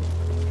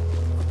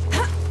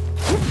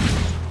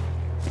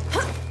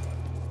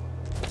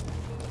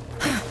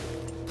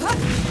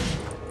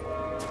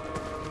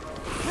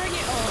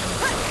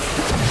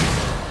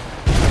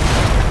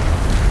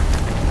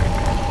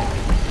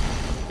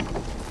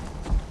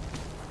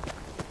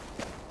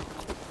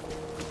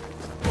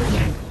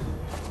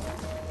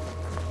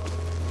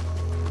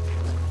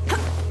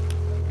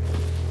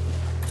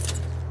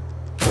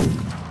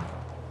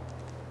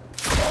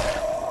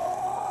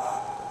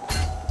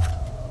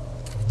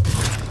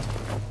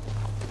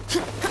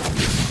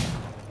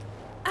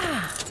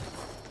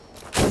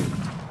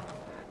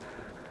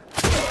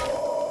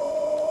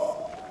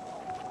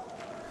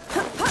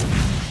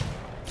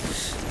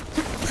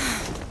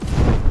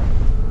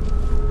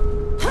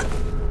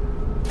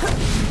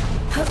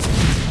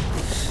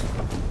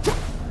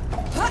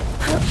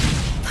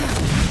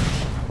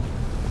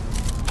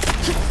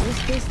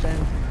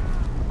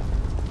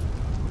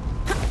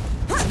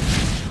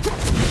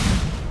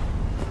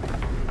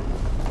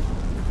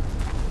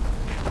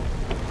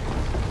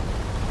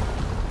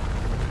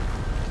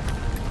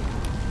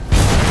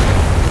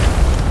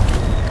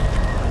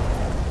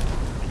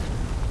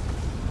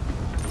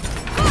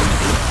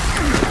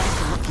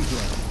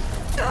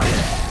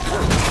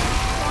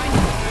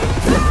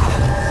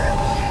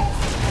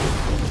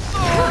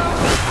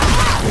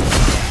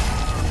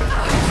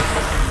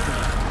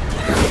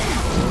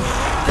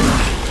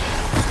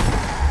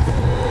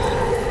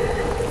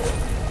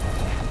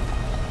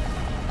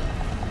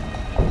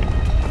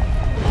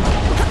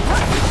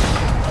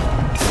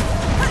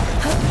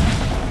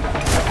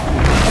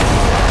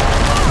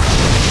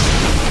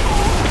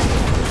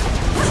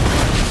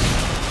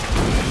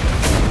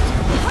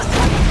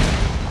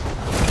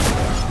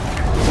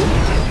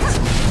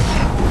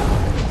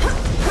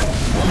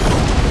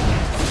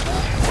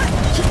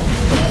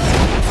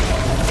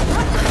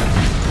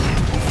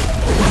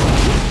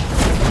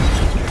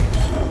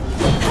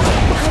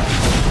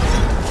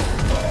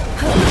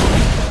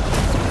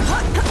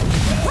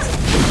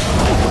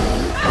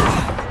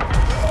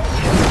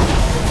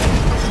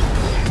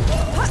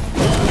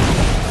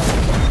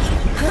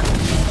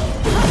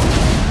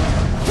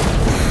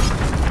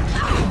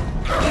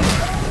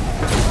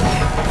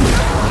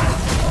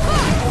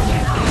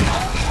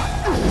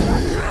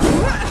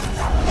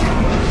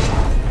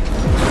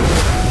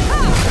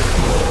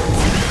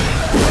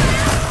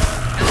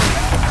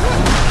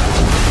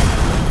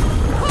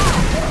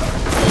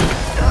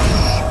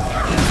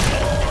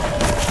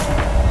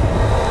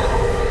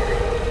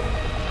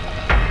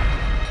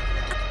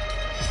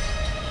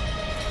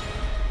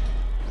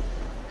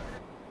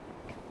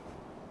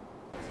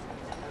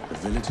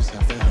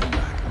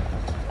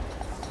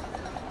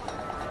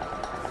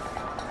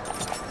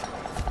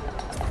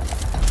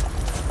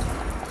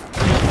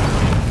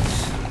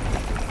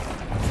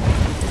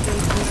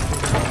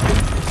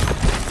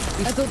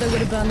 they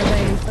would have burned the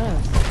baby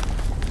first.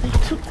 They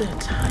took their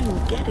time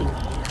getting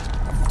here.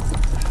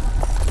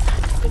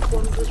 Pacific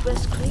Wanderers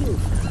rest clean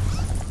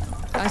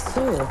first. I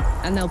saw,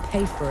 and they'll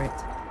pay for it.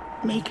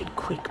 Make it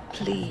quick,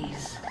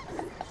 please.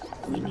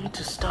 We need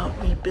to start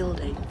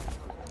rebuilding.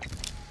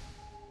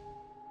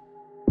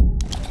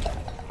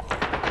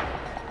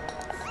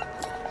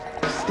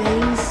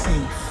 Stay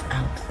safe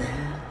out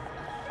there.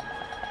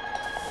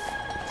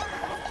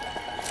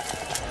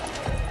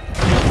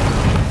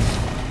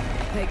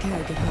 Take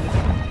care, good hope.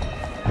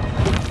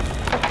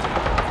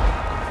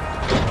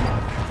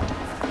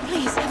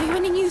 Please, have you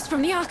any news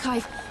from the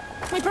archive?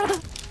 My brother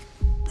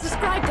was a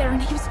scribe there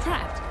and he was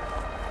trapped.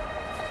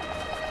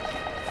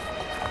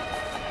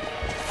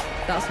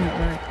 That's not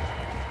right.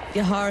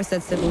 Yahara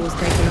said Sybil was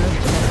taken over,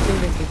 but they're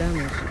seriously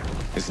damaged.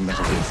 Isn't that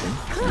a good thing?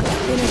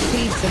 In a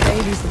siege, the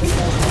babies of the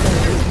first floor,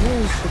 these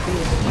walls should be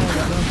at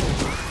private level.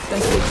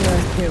 Best keep your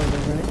eyes peeled,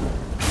 right?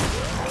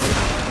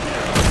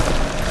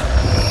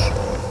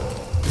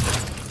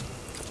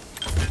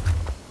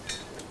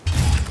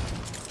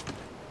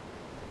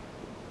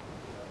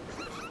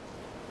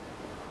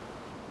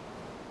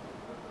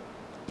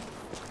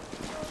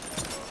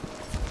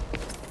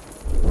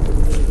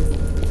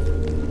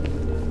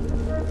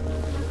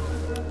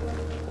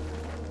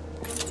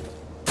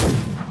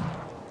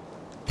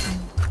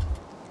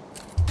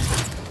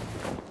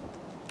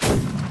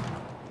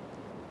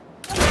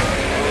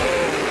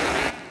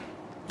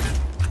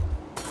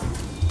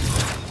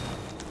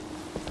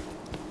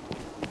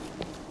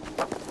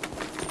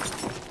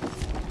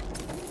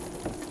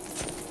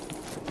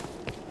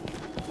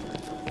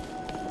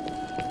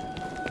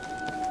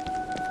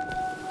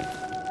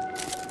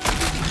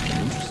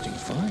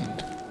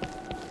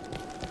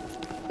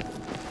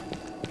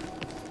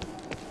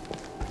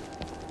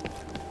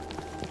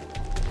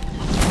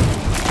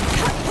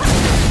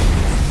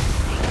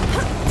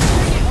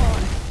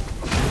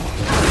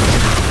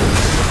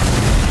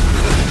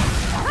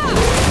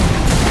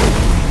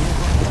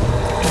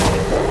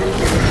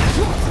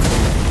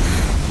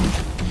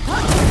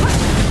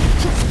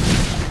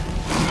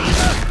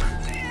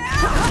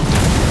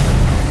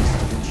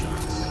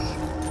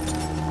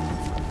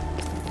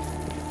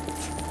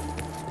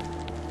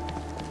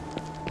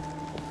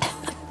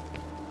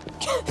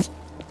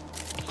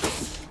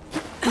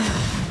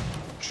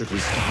 Should we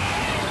stop?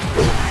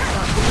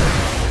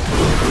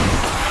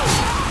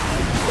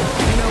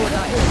 You know what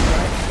that is,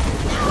 right?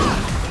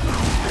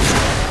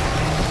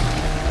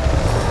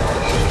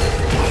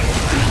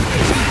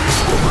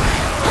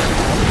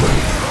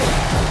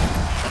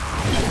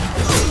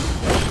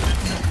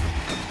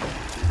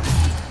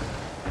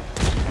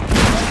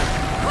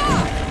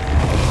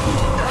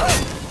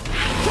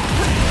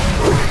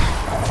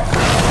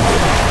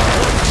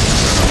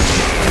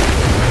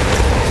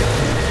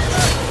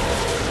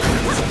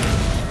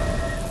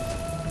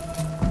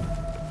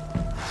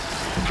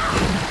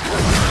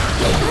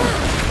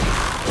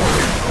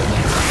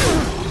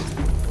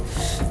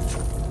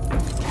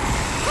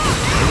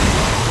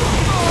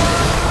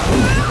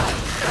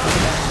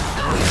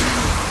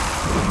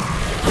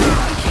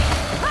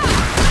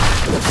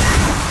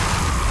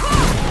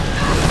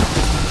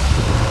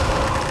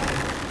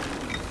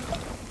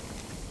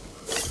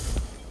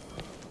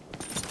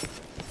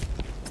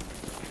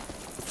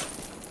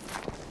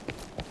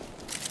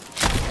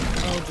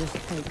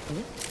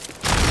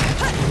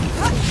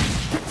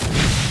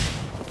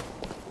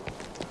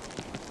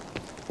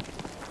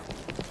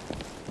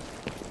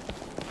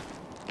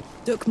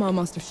 Dukmar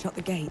must have shut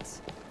the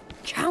gates.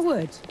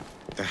 Coward!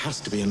 There has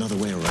to be another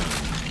way around.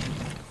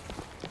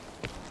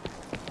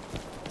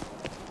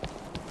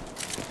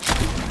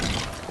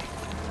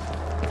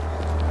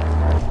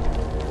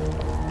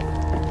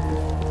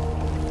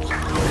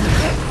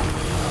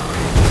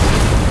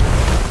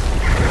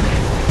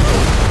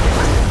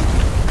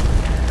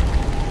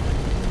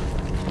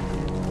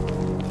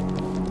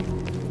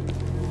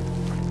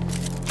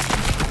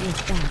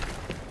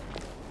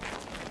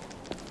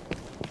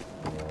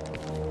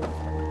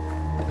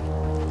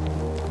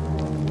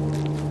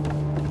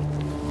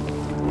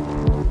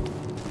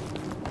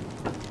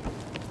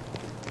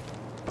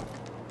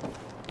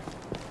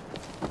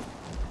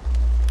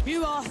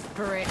 You asked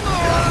for it.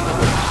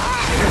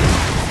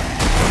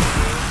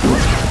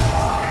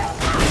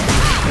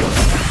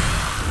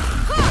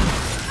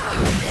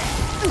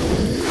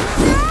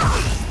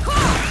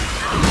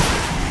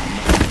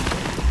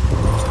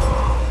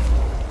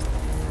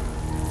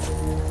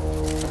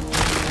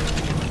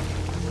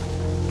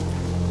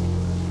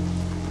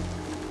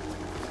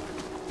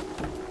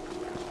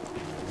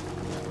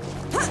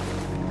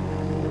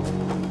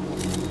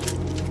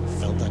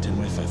 Felt that in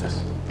my feathers.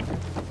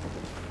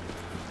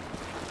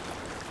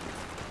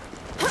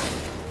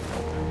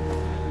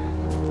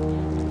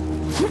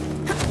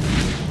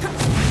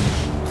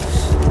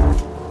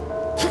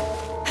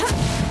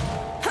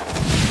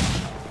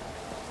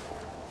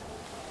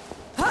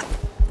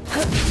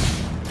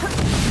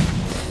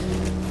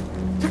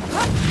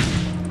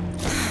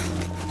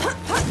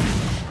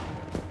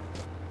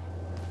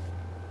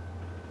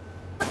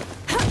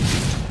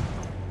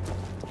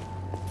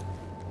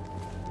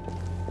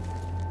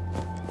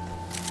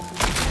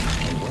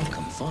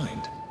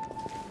 find.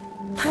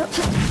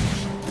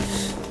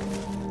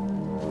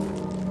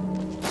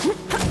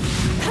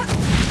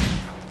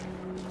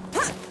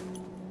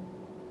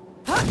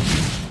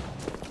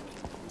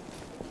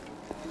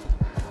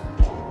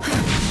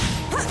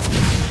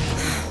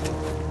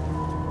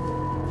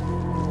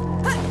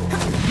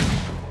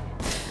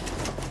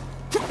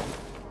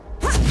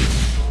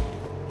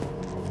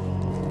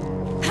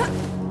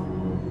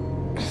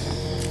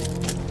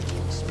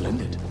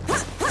 Splendid.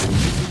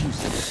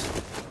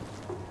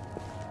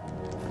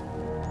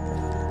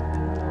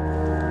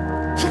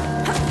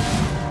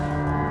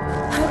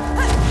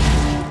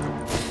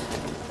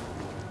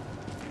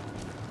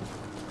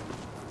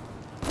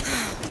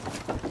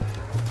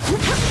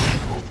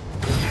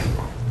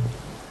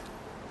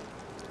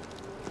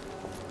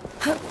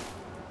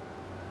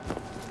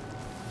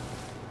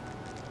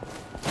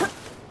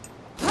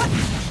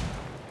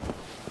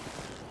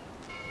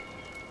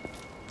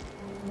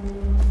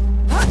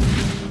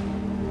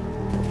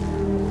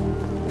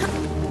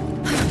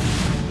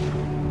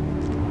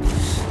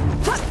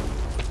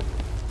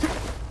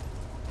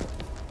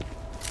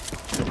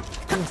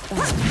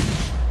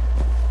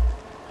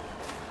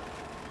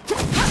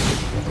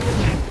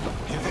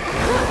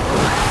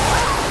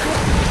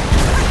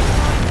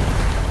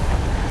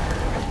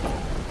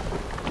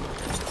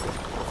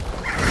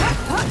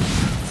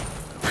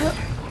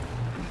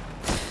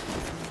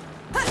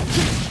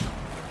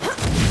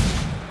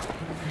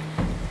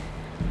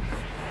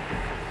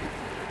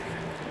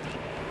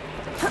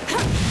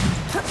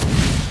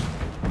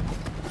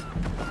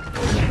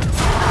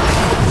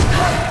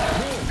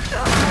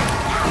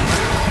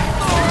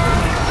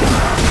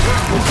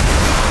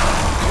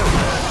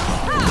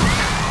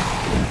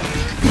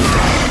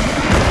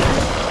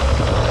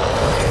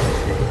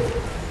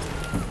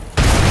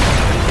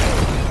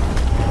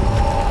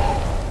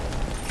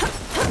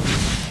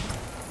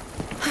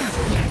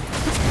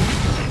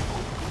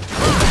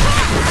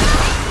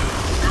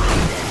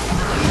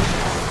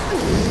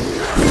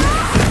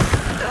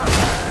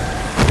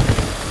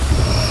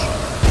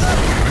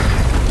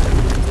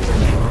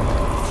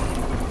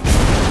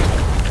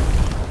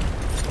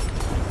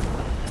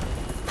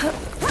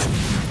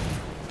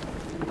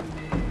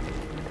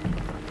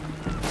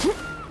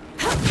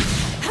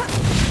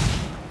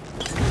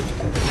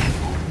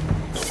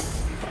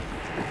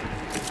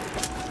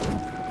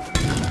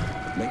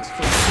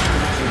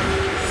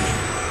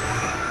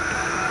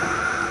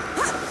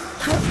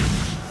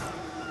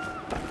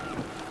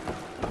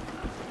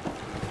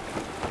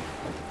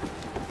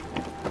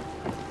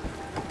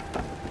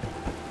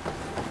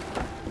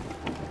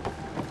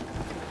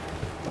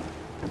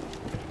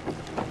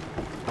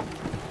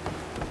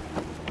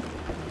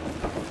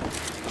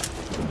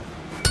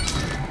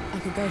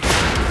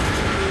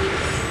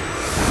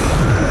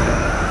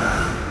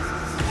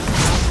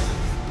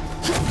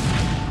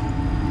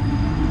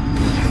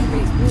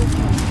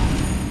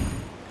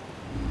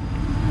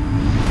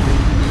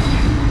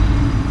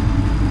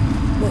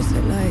 What's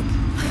it like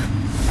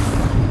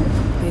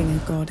being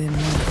a god in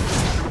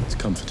life? It's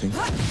comforting,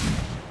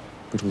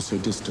 but also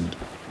distant.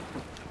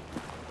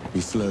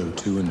 We flow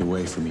to and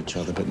away from each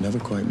other, but never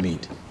quite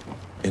meet.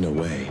 In a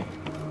way,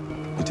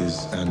 it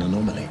is an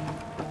anomaly.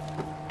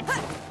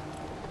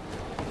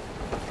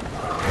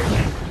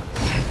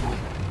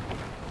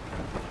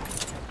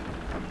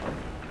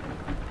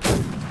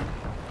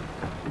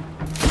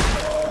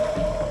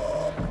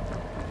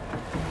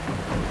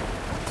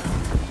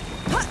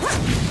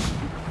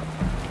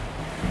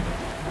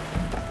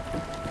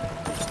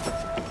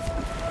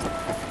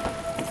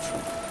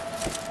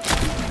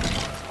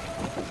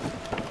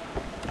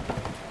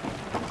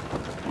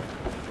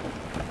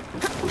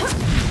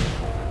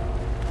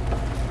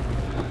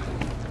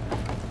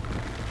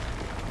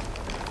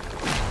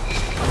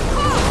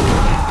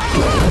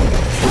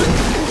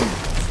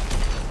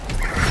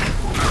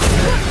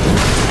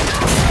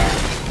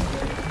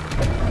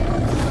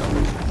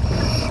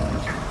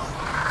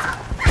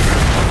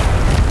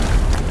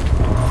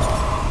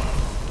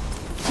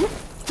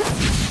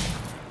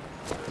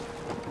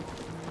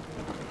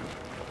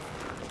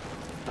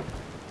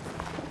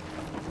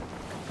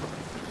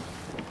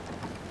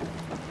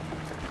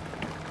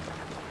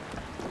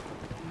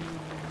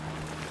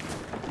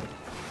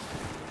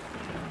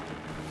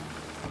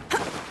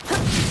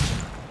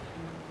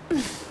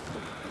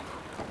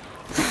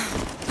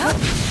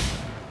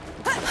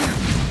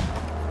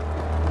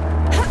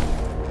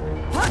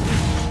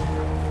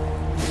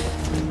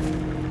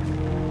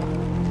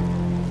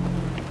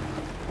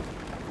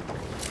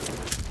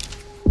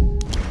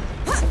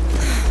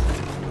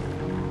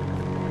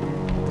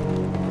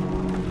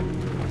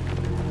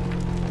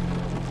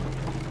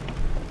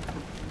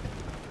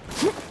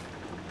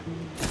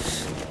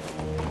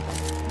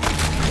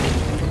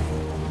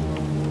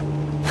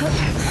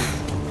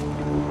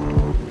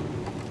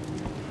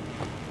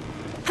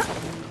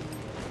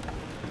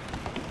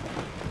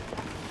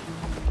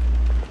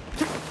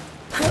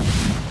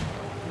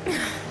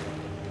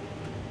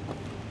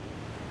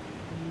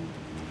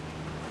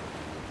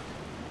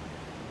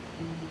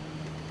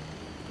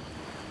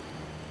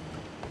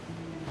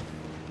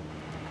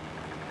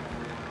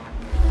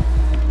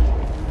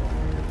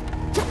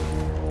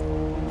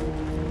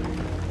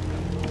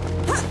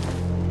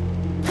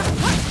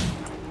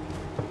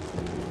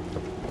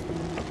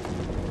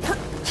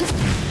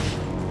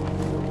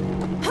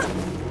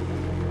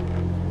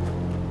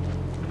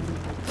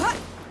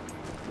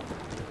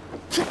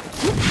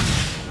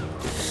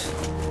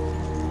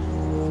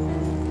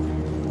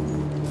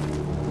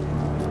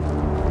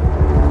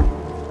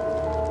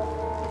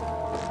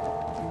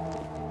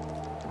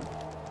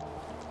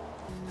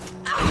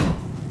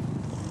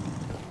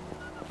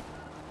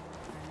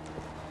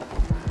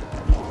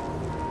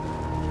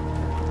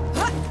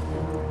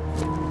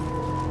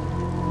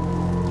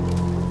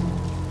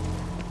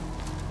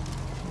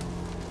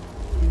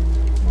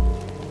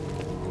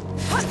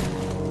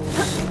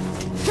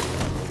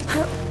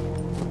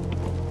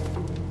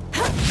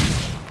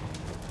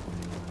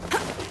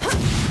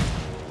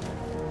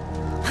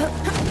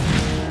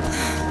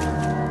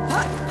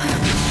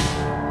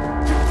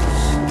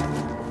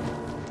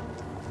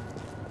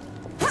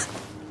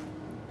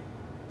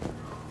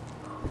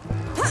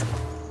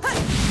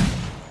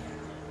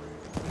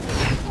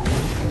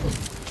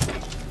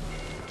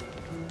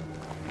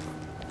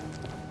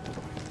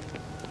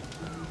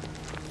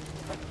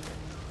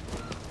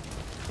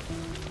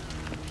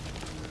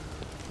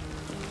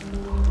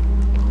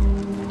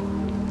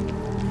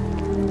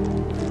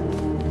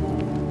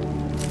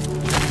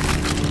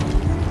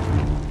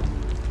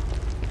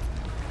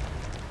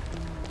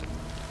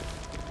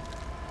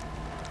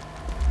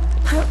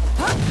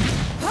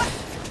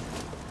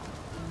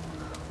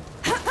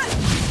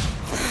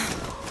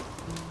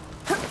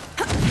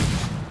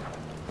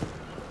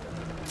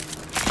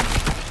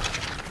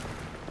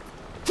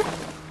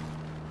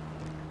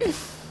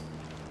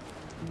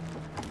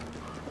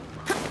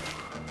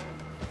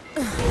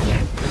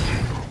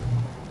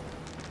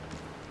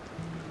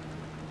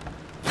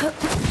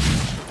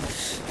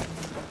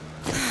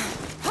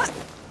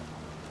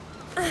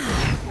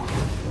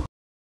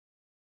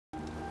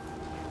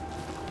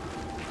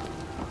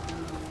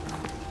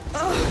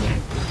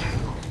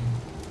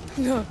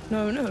 No,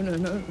 no, no, no,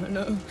 no, no,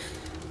 no.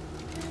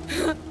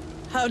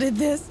 How did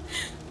this?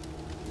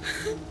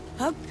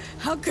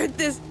 How could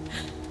this?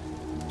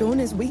 Dawn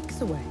is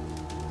weeks away.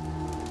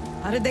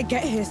 How did they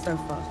get here so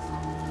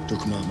fast?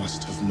 Dukmar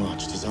must have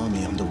marched his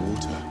army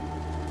underwater.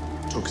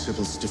 Took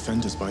Sybil's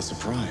defenders by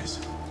surprise.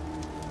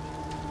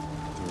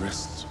 The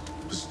rest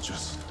was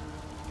just...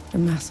 a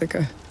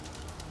massacre.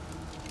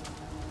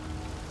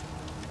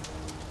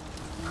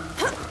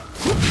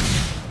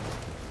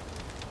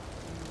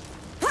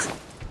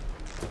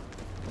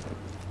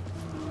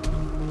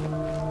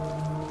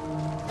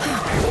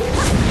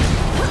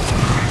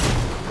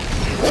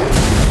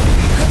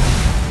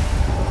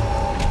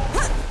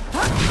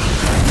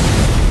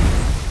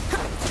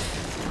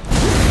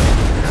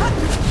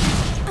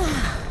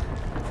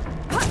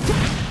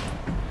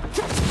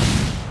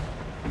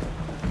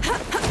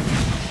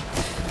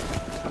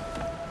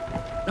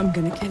 I'm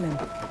gonna kill him.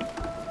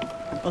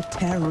 I'll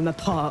tear him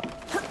apart.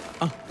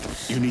 Oh.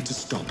 You need to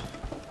stop.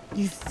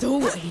 You saw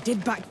what he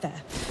did back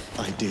there.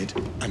 I did,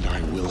 and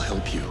I will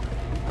help you.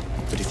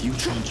 But if you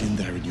charge in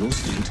there in your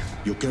state,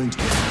 you're going to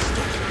get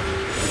stuck.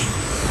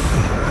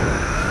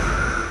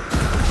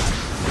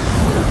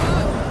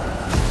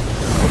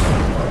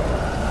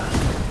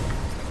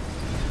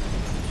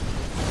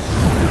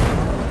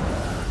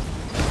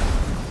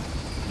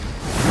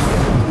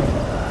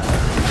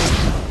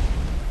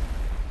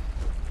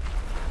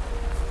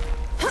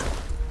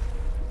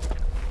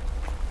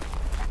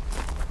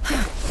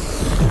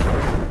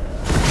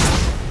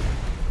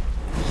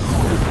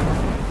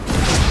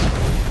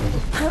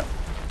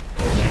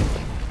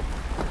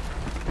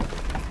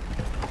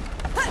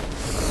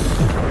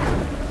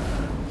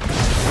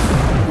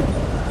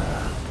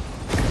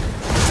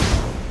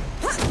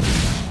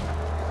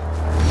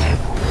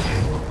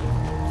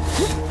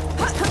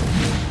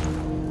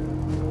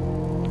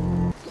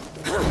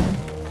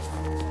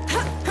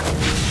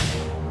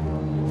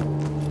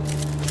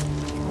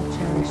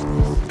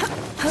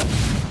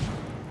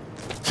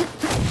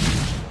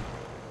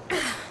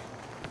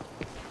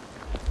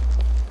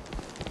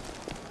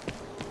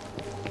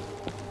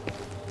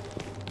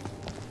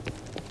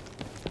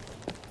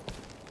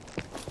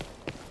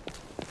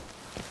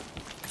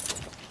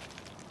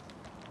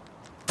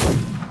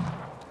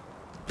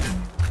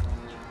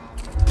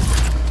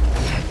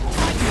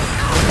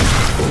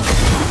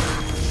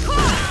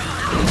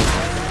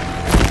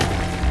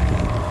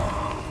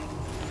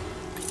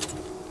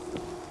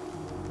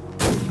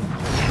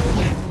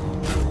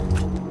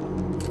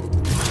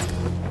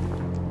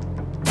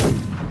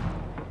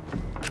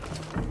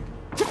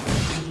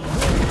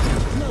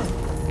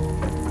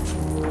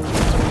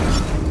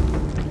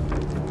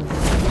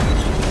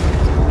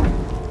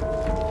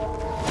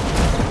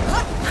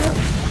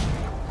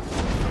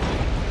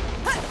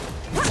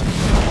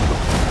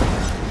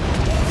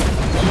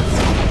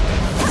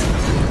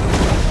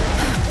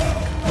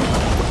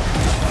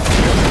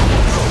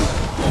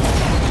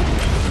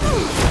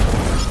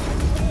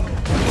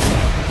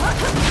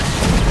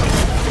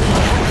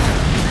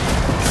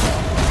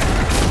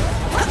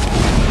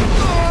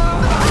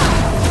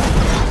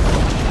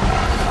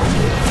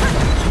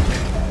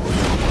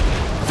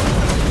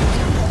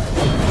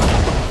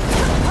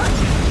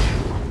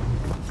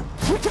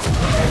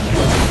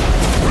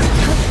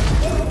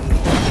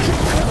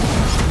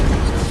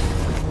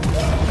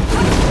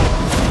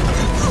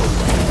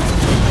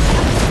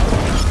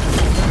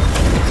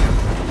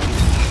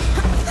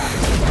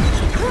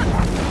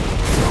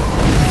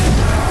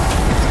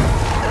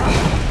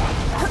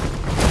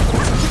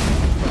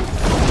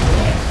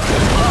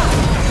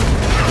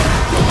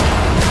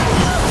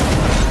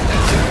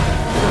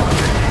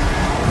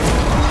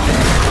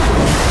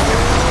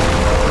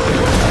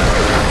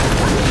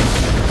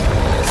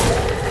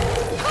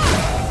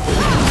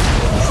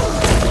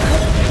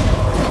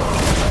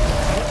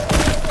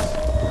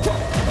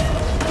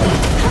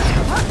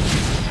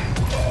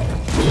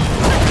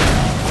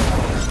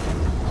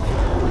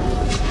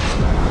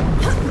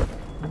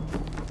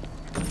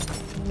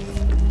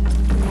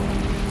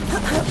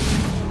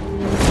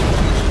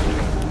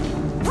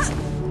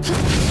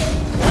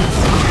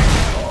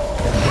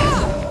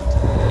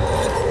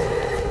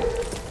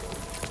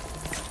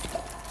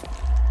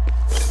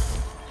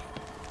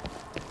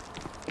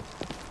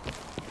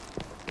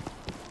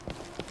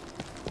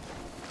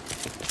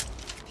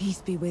 Peace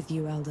be with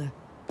you, Elder.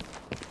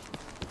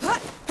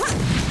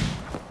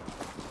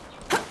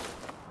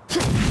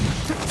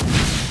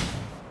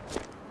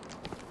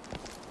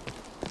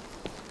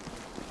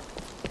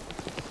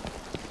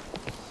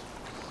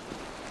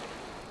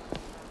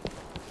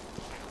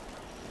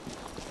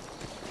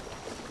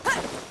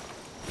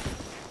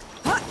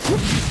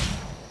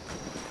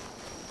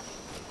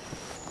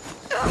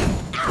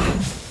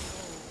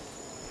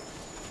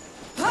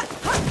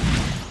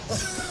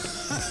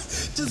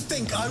 To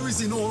think I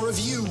was in awe of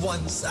you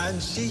once,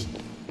 Anshi.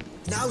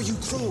 Now you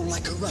crawl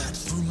like a rat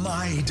through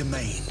my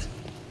domain.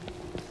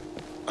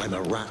 I'm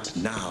a rat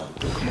now,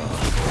 Dukmar.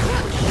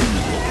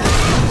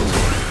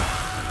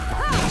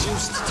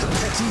 Reduced to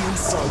petty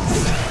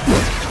insults.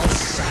 How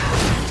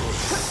sad it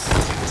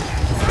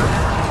is.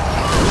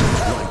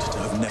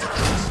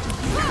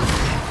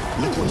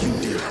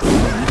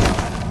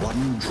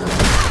 one drop of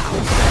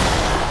power.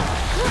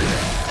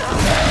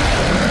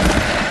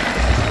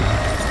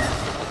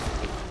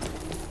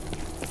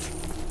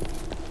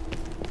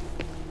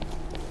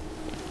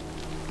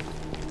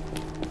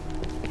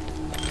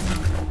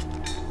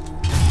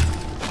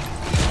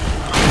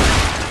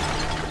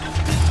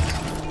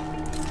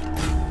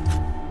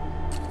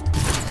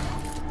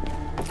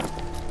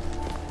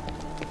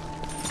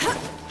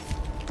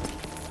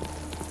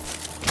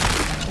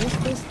 What's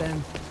this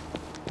then?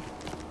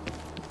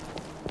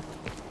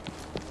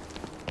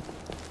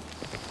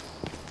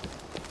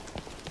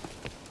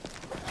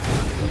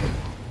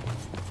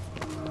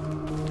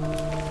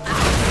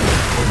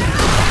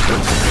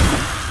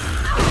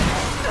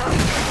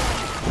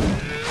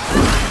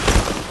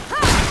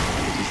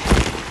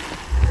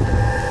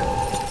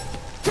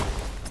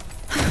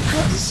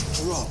 This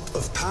drop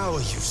of power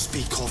you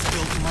speak of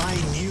built my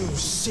new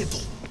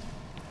Sybil.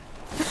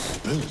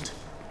 Built?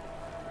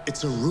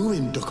 It's a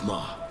ruin,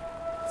 Dukmar.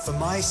 For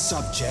my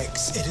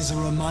subjects, it is a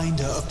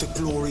reminder of the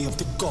glory of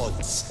the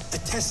gods, a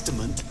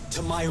testament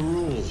to my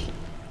rule.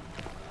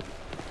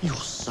 Your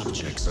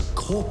subjects are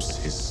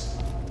corpses.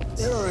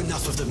 There are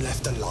enough of them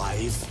left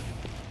alive.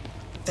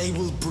 They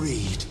will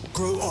breed,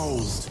 grow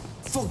old,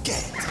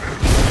 forget. In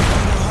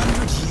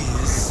 100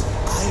 years,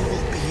 I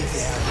will be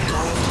their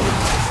god of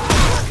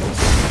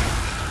gods.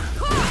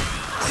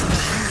 And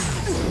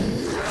you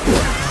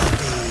will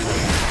be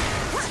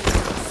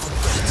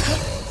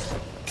forgotten.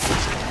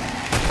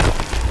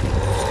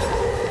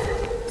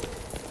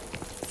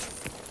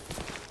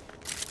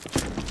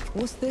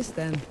 What's this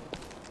then?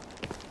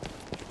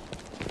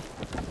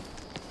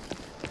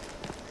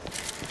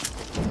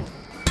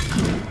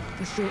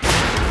 A short.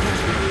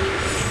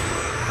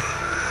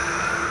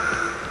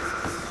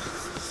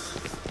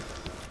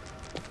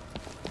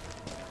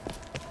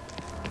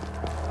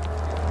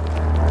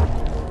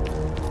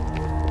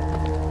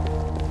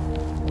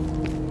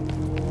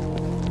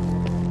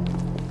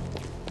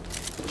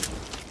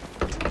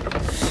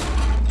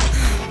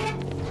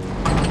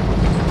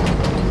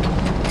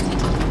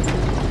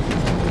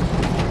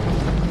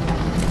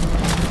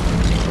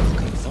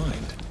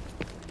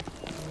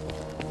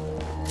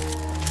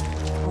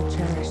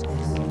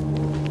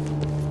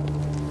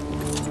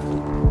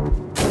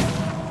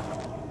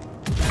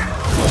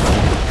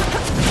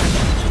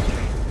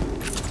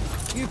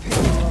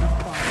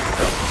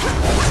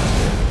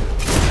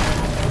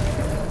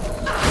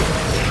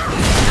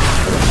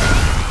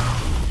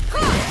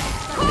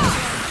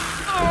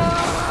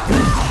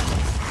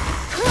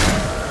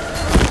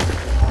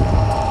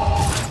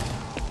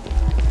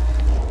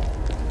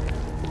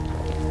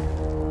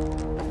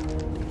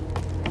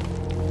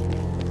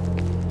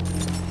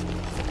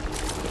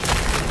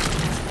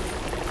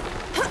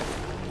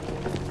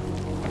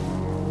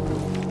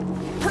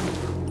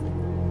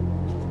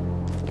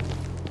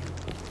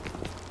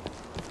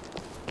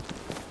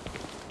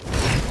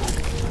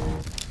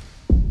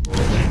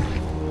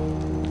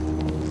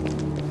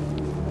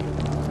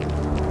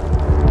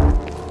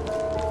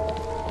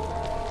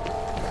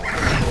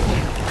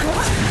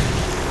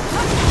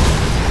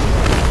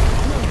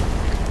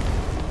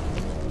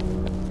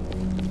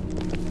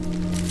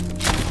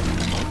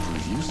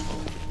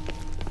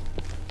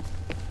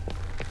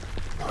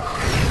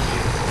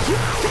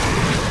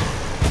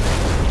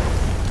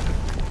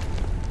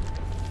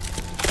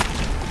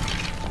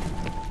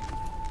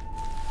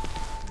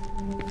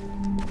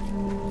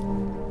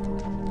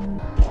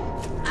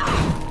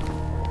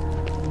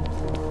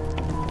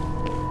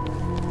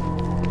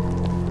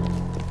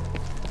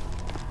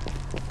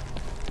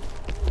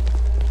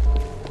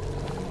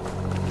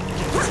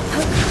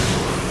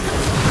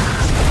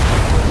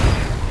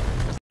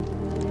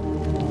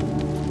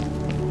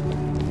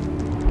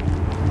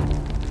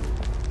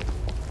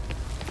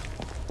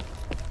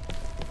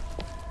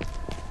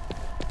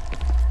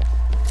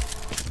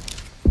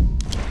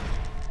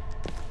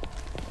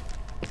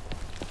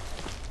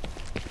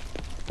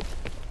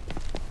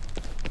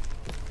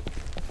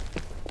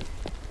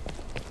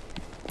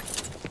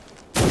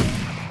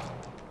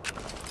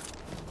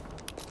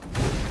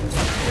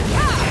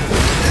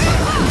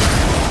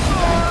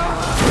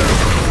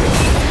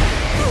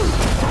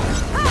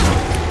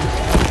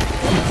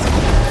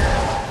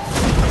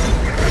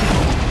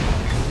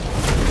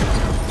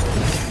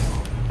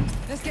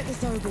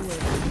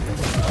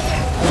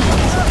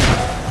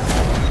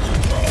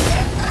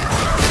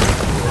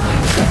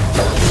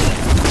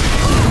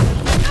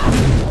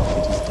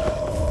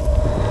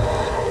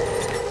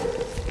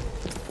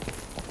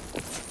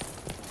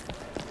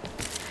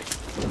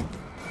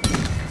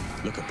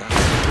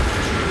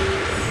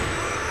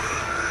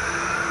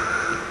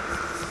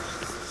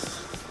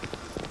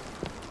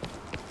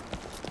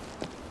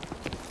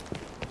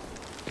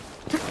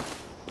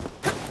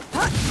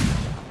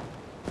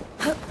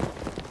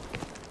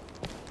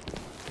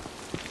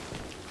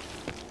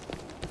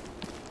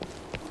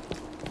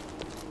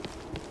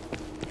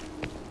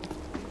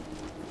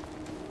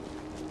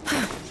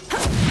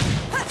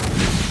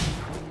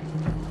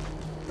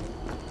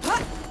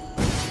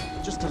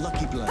 Just a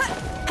lucky blow.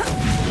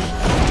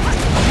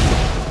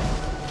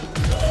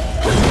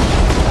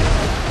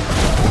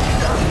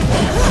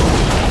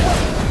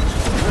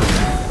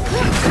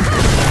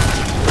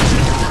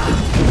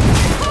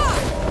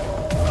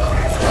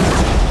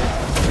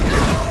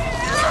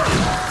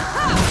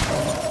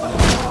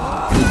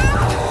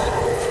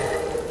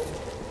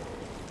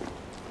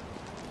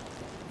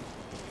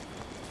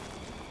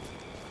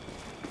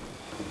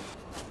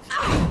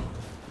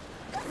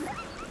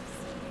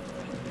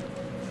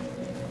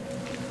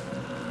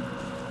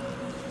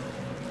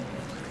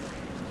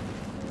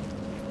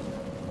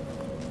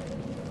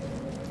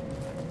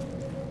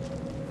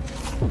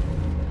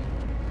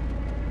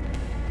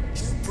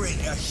 bring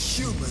a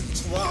human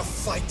to our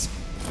fight?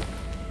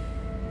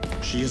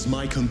 She is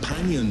my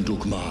companion,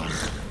 Dukmar.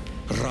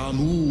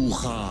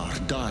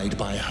 Ramuhar died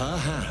by her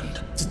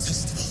hand.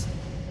 Detestable.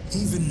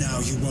 Even now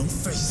you won't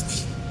face me.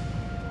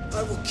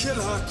 I will kill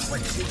her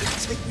quickly and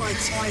take my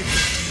time.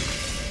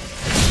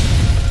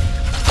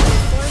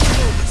 Final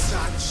moment,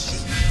 Sanshi.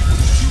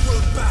 You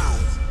will bow.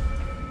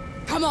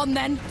 Come on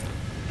then.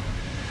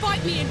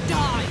 Fight me and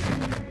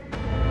die.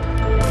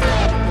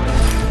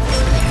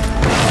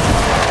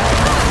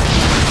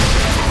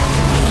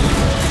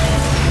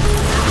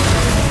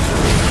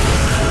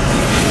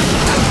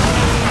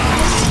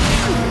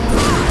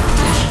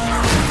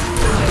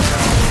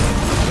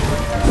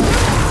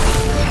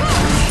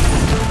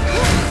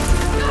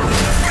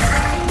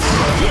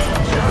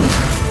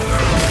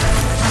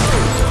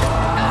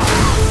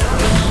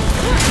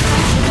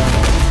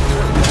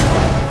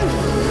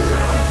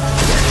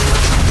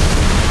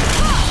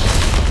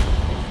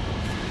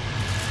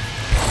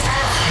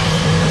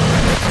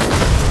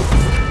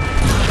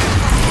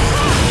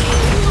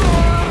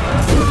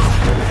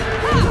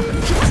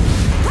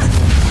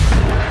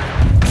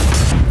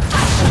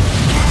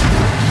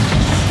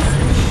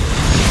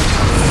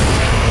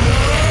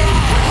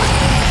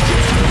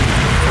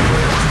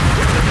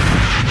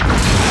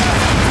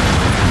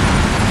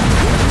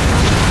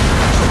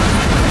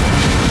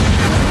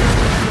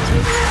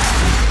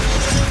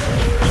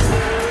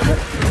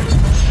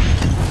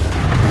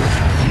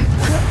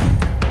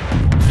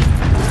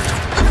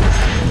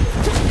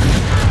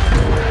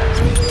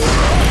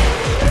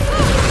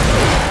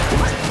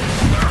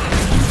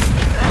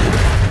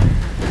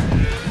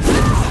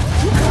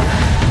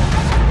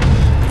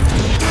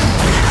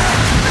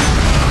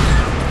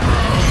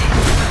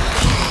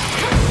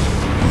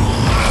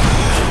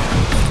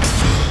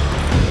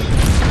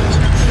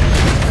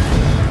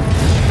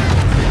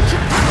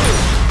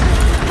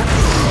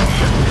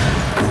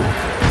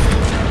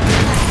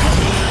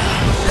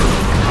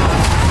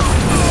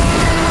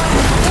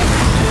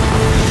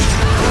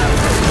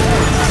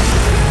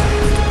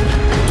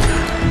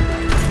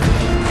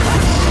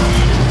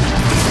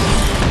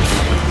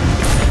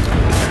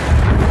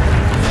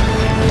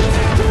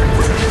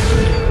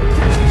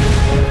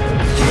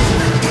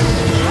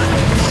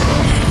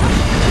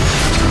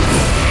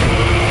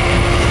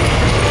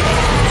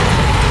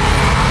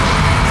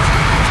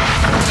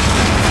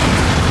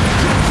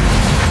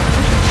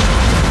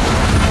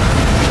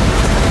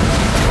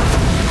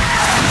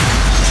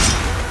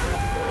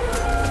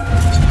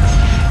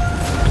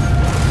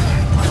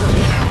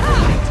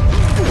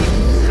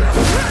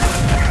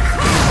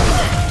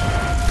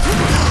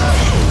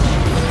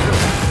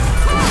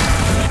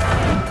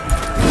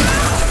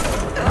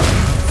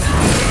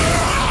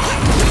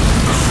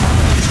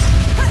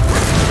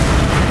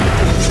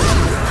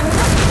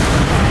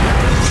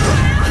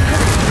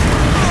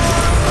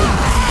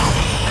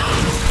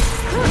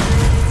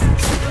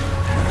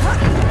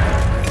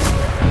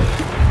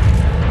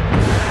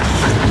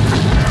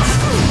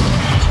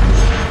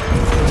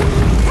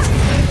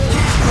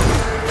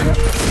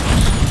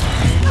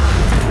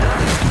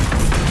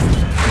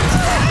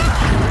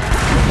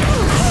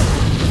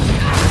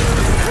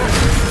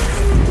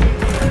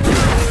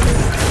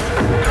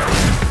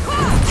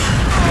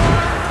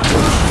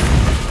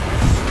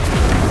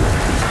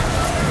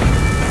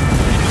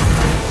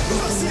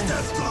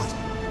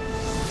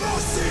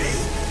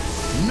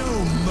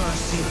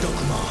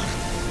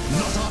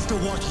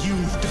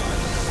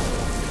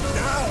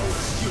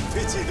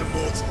 pity the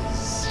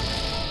mortals.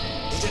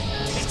 He didn't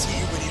pity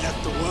you when he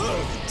left the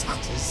world in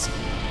tatters.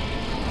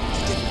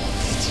 He didn't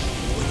pity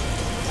you when he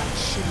put that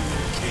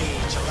shimmering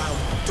cage around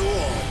the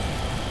door.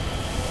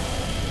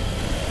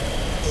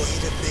 Or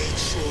he'd have made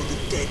sure the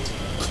dead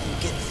couldn't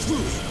get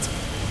through it.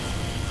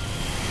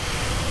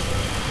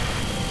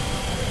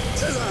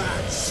 Tell her,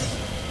 Ansi.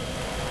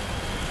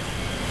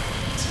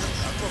 Tell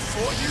her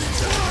before you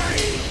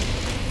die!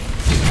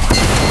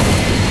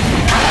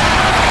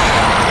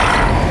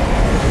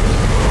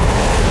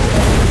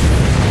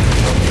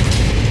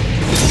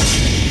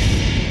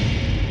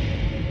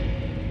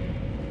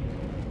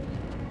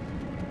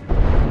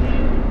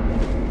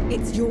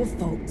 It's your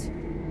fault.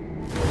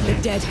 The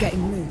dead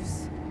getting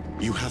loose.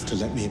 You have to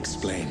let me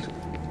explain.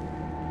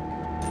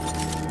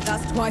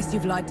 That's twice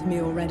you've lied to me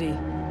already.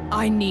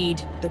 I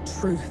need the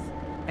truth,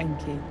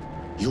 Enki.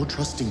 You're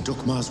trusting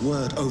Dukmar's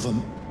word over...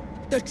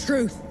 The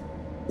truth!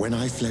 When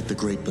I fled the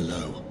Great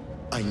Below,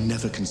 I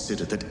never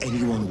considered that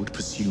anyone would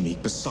pursue me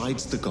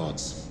besides the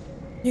gods.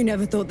 You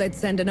never thought they'd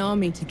send an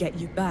army to get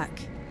you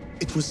back.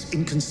 It was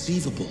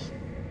inconceivable.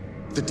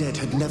 The dead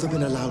had never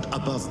been allowed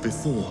above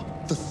before.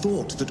 The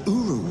thought that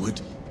Uru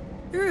would...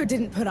 Uru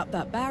didn't put up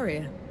that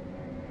barrier.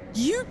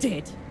 You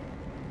did!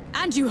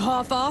 And you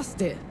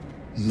half-assed it.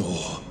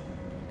 Nor.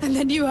 And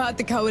then you heard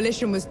the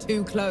Coalition was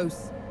too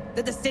close.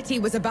 That the city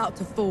was about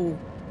to fall.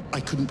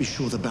 I couldn't be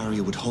sure the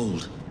barrier would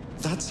hold.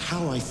 That's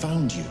how I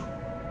found you.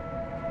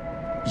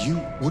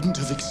 You wouldn't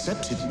have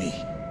accepted me.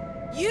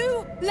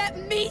 You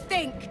let me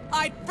think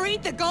I'd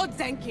freed the gods,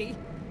 Enki!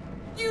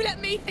 You let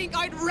me think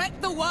I'd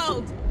wrecked the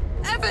world!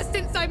 Ever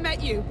since I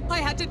met you, I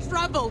had to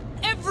travel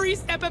every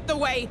step of the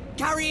way,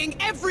 carrying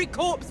every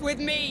corpse with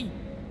me.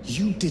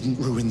 You didn't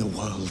ruin the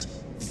world.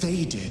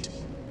 They did.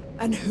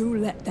 And who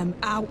let them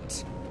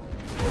out?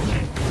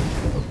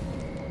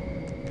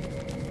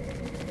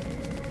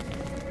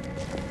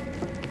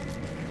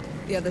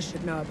 The others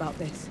should know about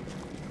this.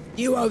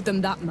 You owe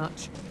them that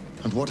much.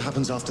 And what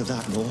happens after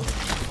that, Nor?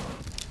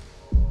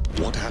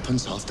 What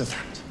happens after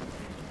that?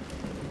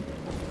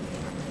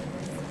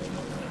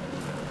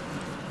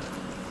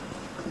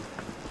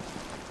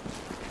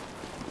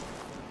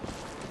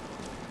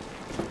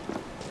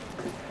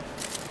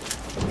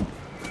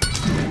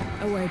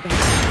 Away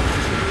back.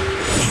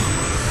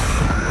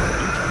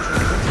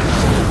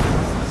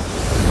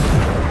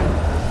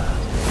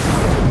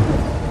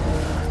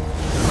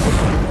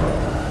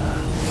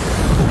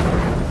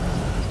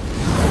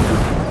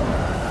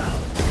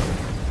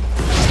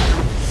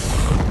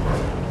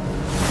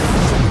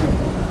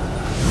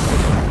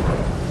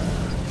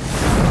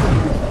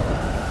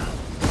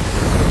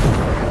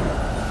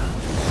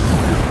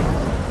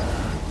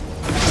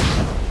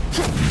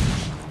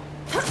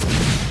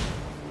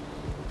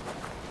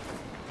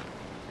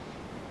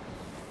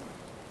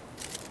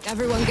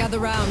 Everyone gather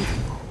round.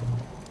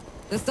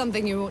 There's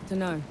something you ought to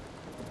know.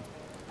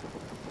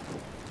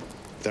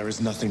 There is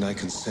nothing I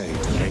can say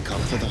to make up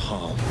for the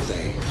harm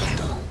they have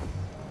done.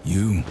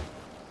 You,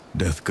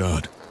 Death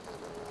God.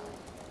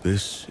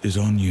 This is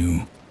on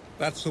you.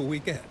 That's all we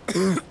get.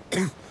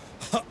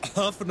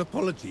 Half an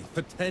apology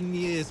for 10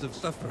 years of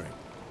suffering.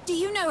 Do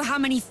you know how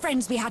many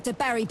friends we had to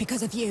bury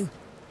because of you?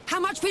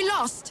 How much we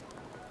lost?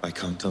 I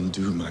can't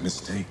undo my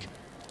mistake.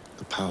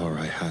 The power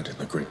I had in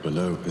the Great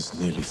Below has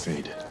nearly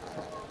faded.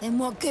 Then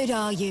what good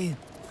are you?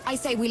 I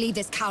say we leave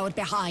this coward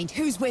behind.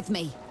 Who's with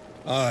me?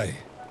 Aye.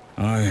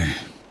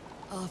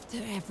 After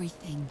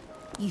everything,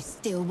 you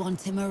still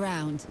want him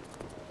around?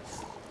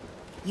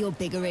 You're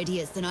bigger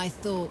idiots than I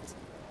thought.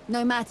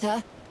 No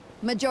matter.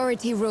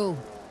 Majority rule.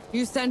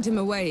 You send him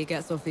away, he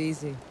gets off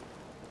easy.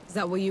 Is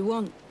that what you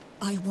want?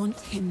 I want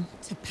him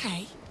to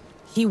pay.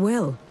 He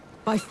will.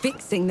 By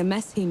fixing the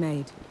mess he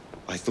made.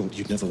 I thought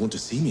you'd never want to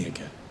see me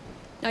again.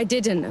 I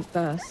didn't at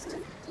first.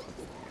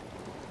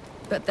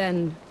 But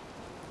then...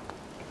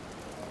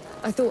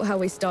 I thought how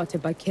we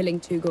started by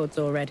killing 2 gods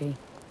already.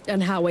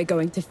 And how we're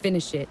going to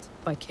finish it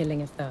by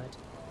killing a 3rd.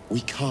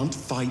 We can't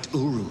fight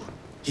Uru.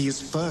 He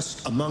is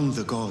first among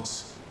the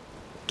gods.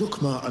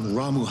 Dukmar and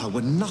Ramuha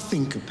were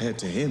nothing compared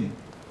to him.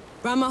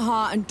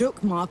 Ramuha and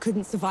Dukmar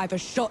couldn't survive a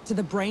shot to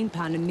the brain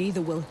pan, and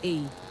neither will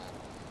he.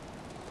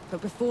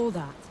 But before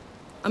that,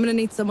 I'm gonna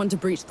need someone to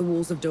breach the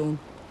walls of Dawn.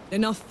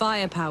 Enough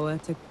firepower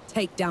to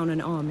take down an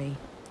army.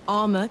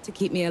 Armor to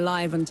keep me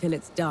alive until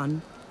it's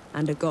done.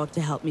 And a god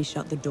to help me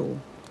shut the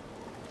door.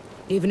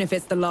 Even if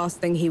it's the last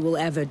thing he will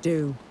ever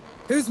do.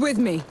 Who's with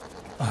me?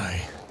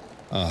 Aye.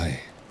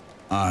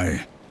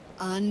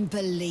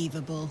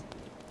 Unbelievable.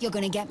 You're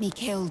gonna get me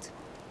killed.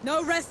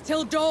 No rest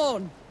till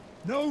dawn!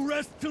 No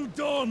rest till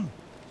dawn!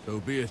 So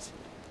be it.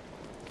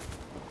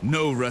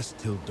 No rest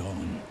till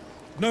dawn.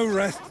 No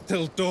rest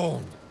till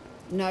dawn.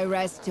 No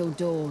rest till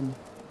dawn.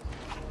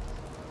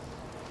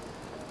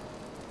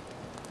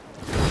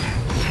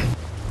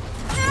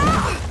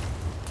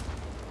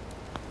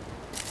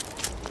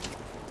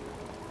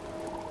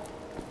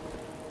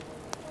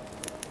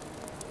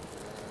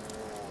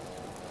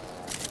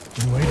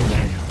 Been waiting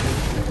for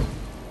you.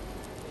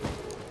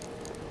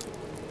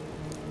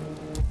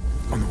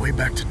 On the way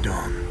back to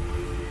Dawn,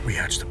 we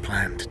hatched a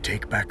plan to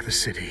take back the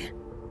city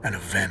and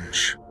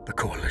avenge the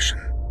Coalition.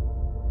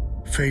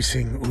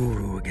 Facing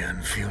Uru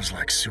again feels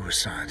like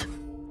suicide.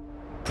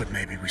 But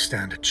maybe we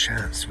stand a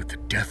chance with the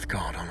Death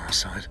God on our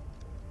side.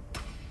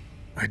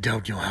 I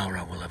doubt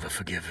Yohara will ever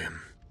forgive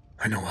him.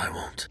 I know I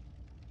won't.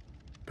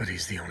 But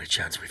he's the only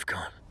chance we've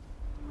got.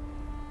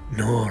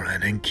 Nor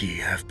and Enki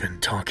have been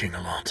talking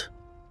a lot.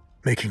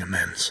 Making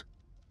amends.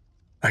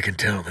 I can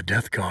tell the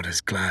Death God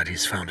is glad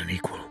he's found an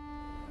equal.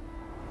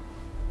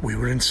 We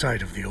were in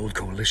sight of the old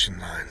Coalition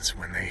lines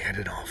when they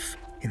headed off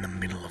in the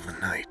middle of the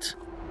night.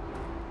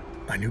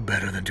 I knew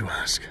better than to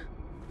ask.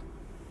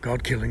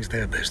 God killing's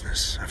their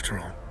business, after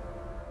all.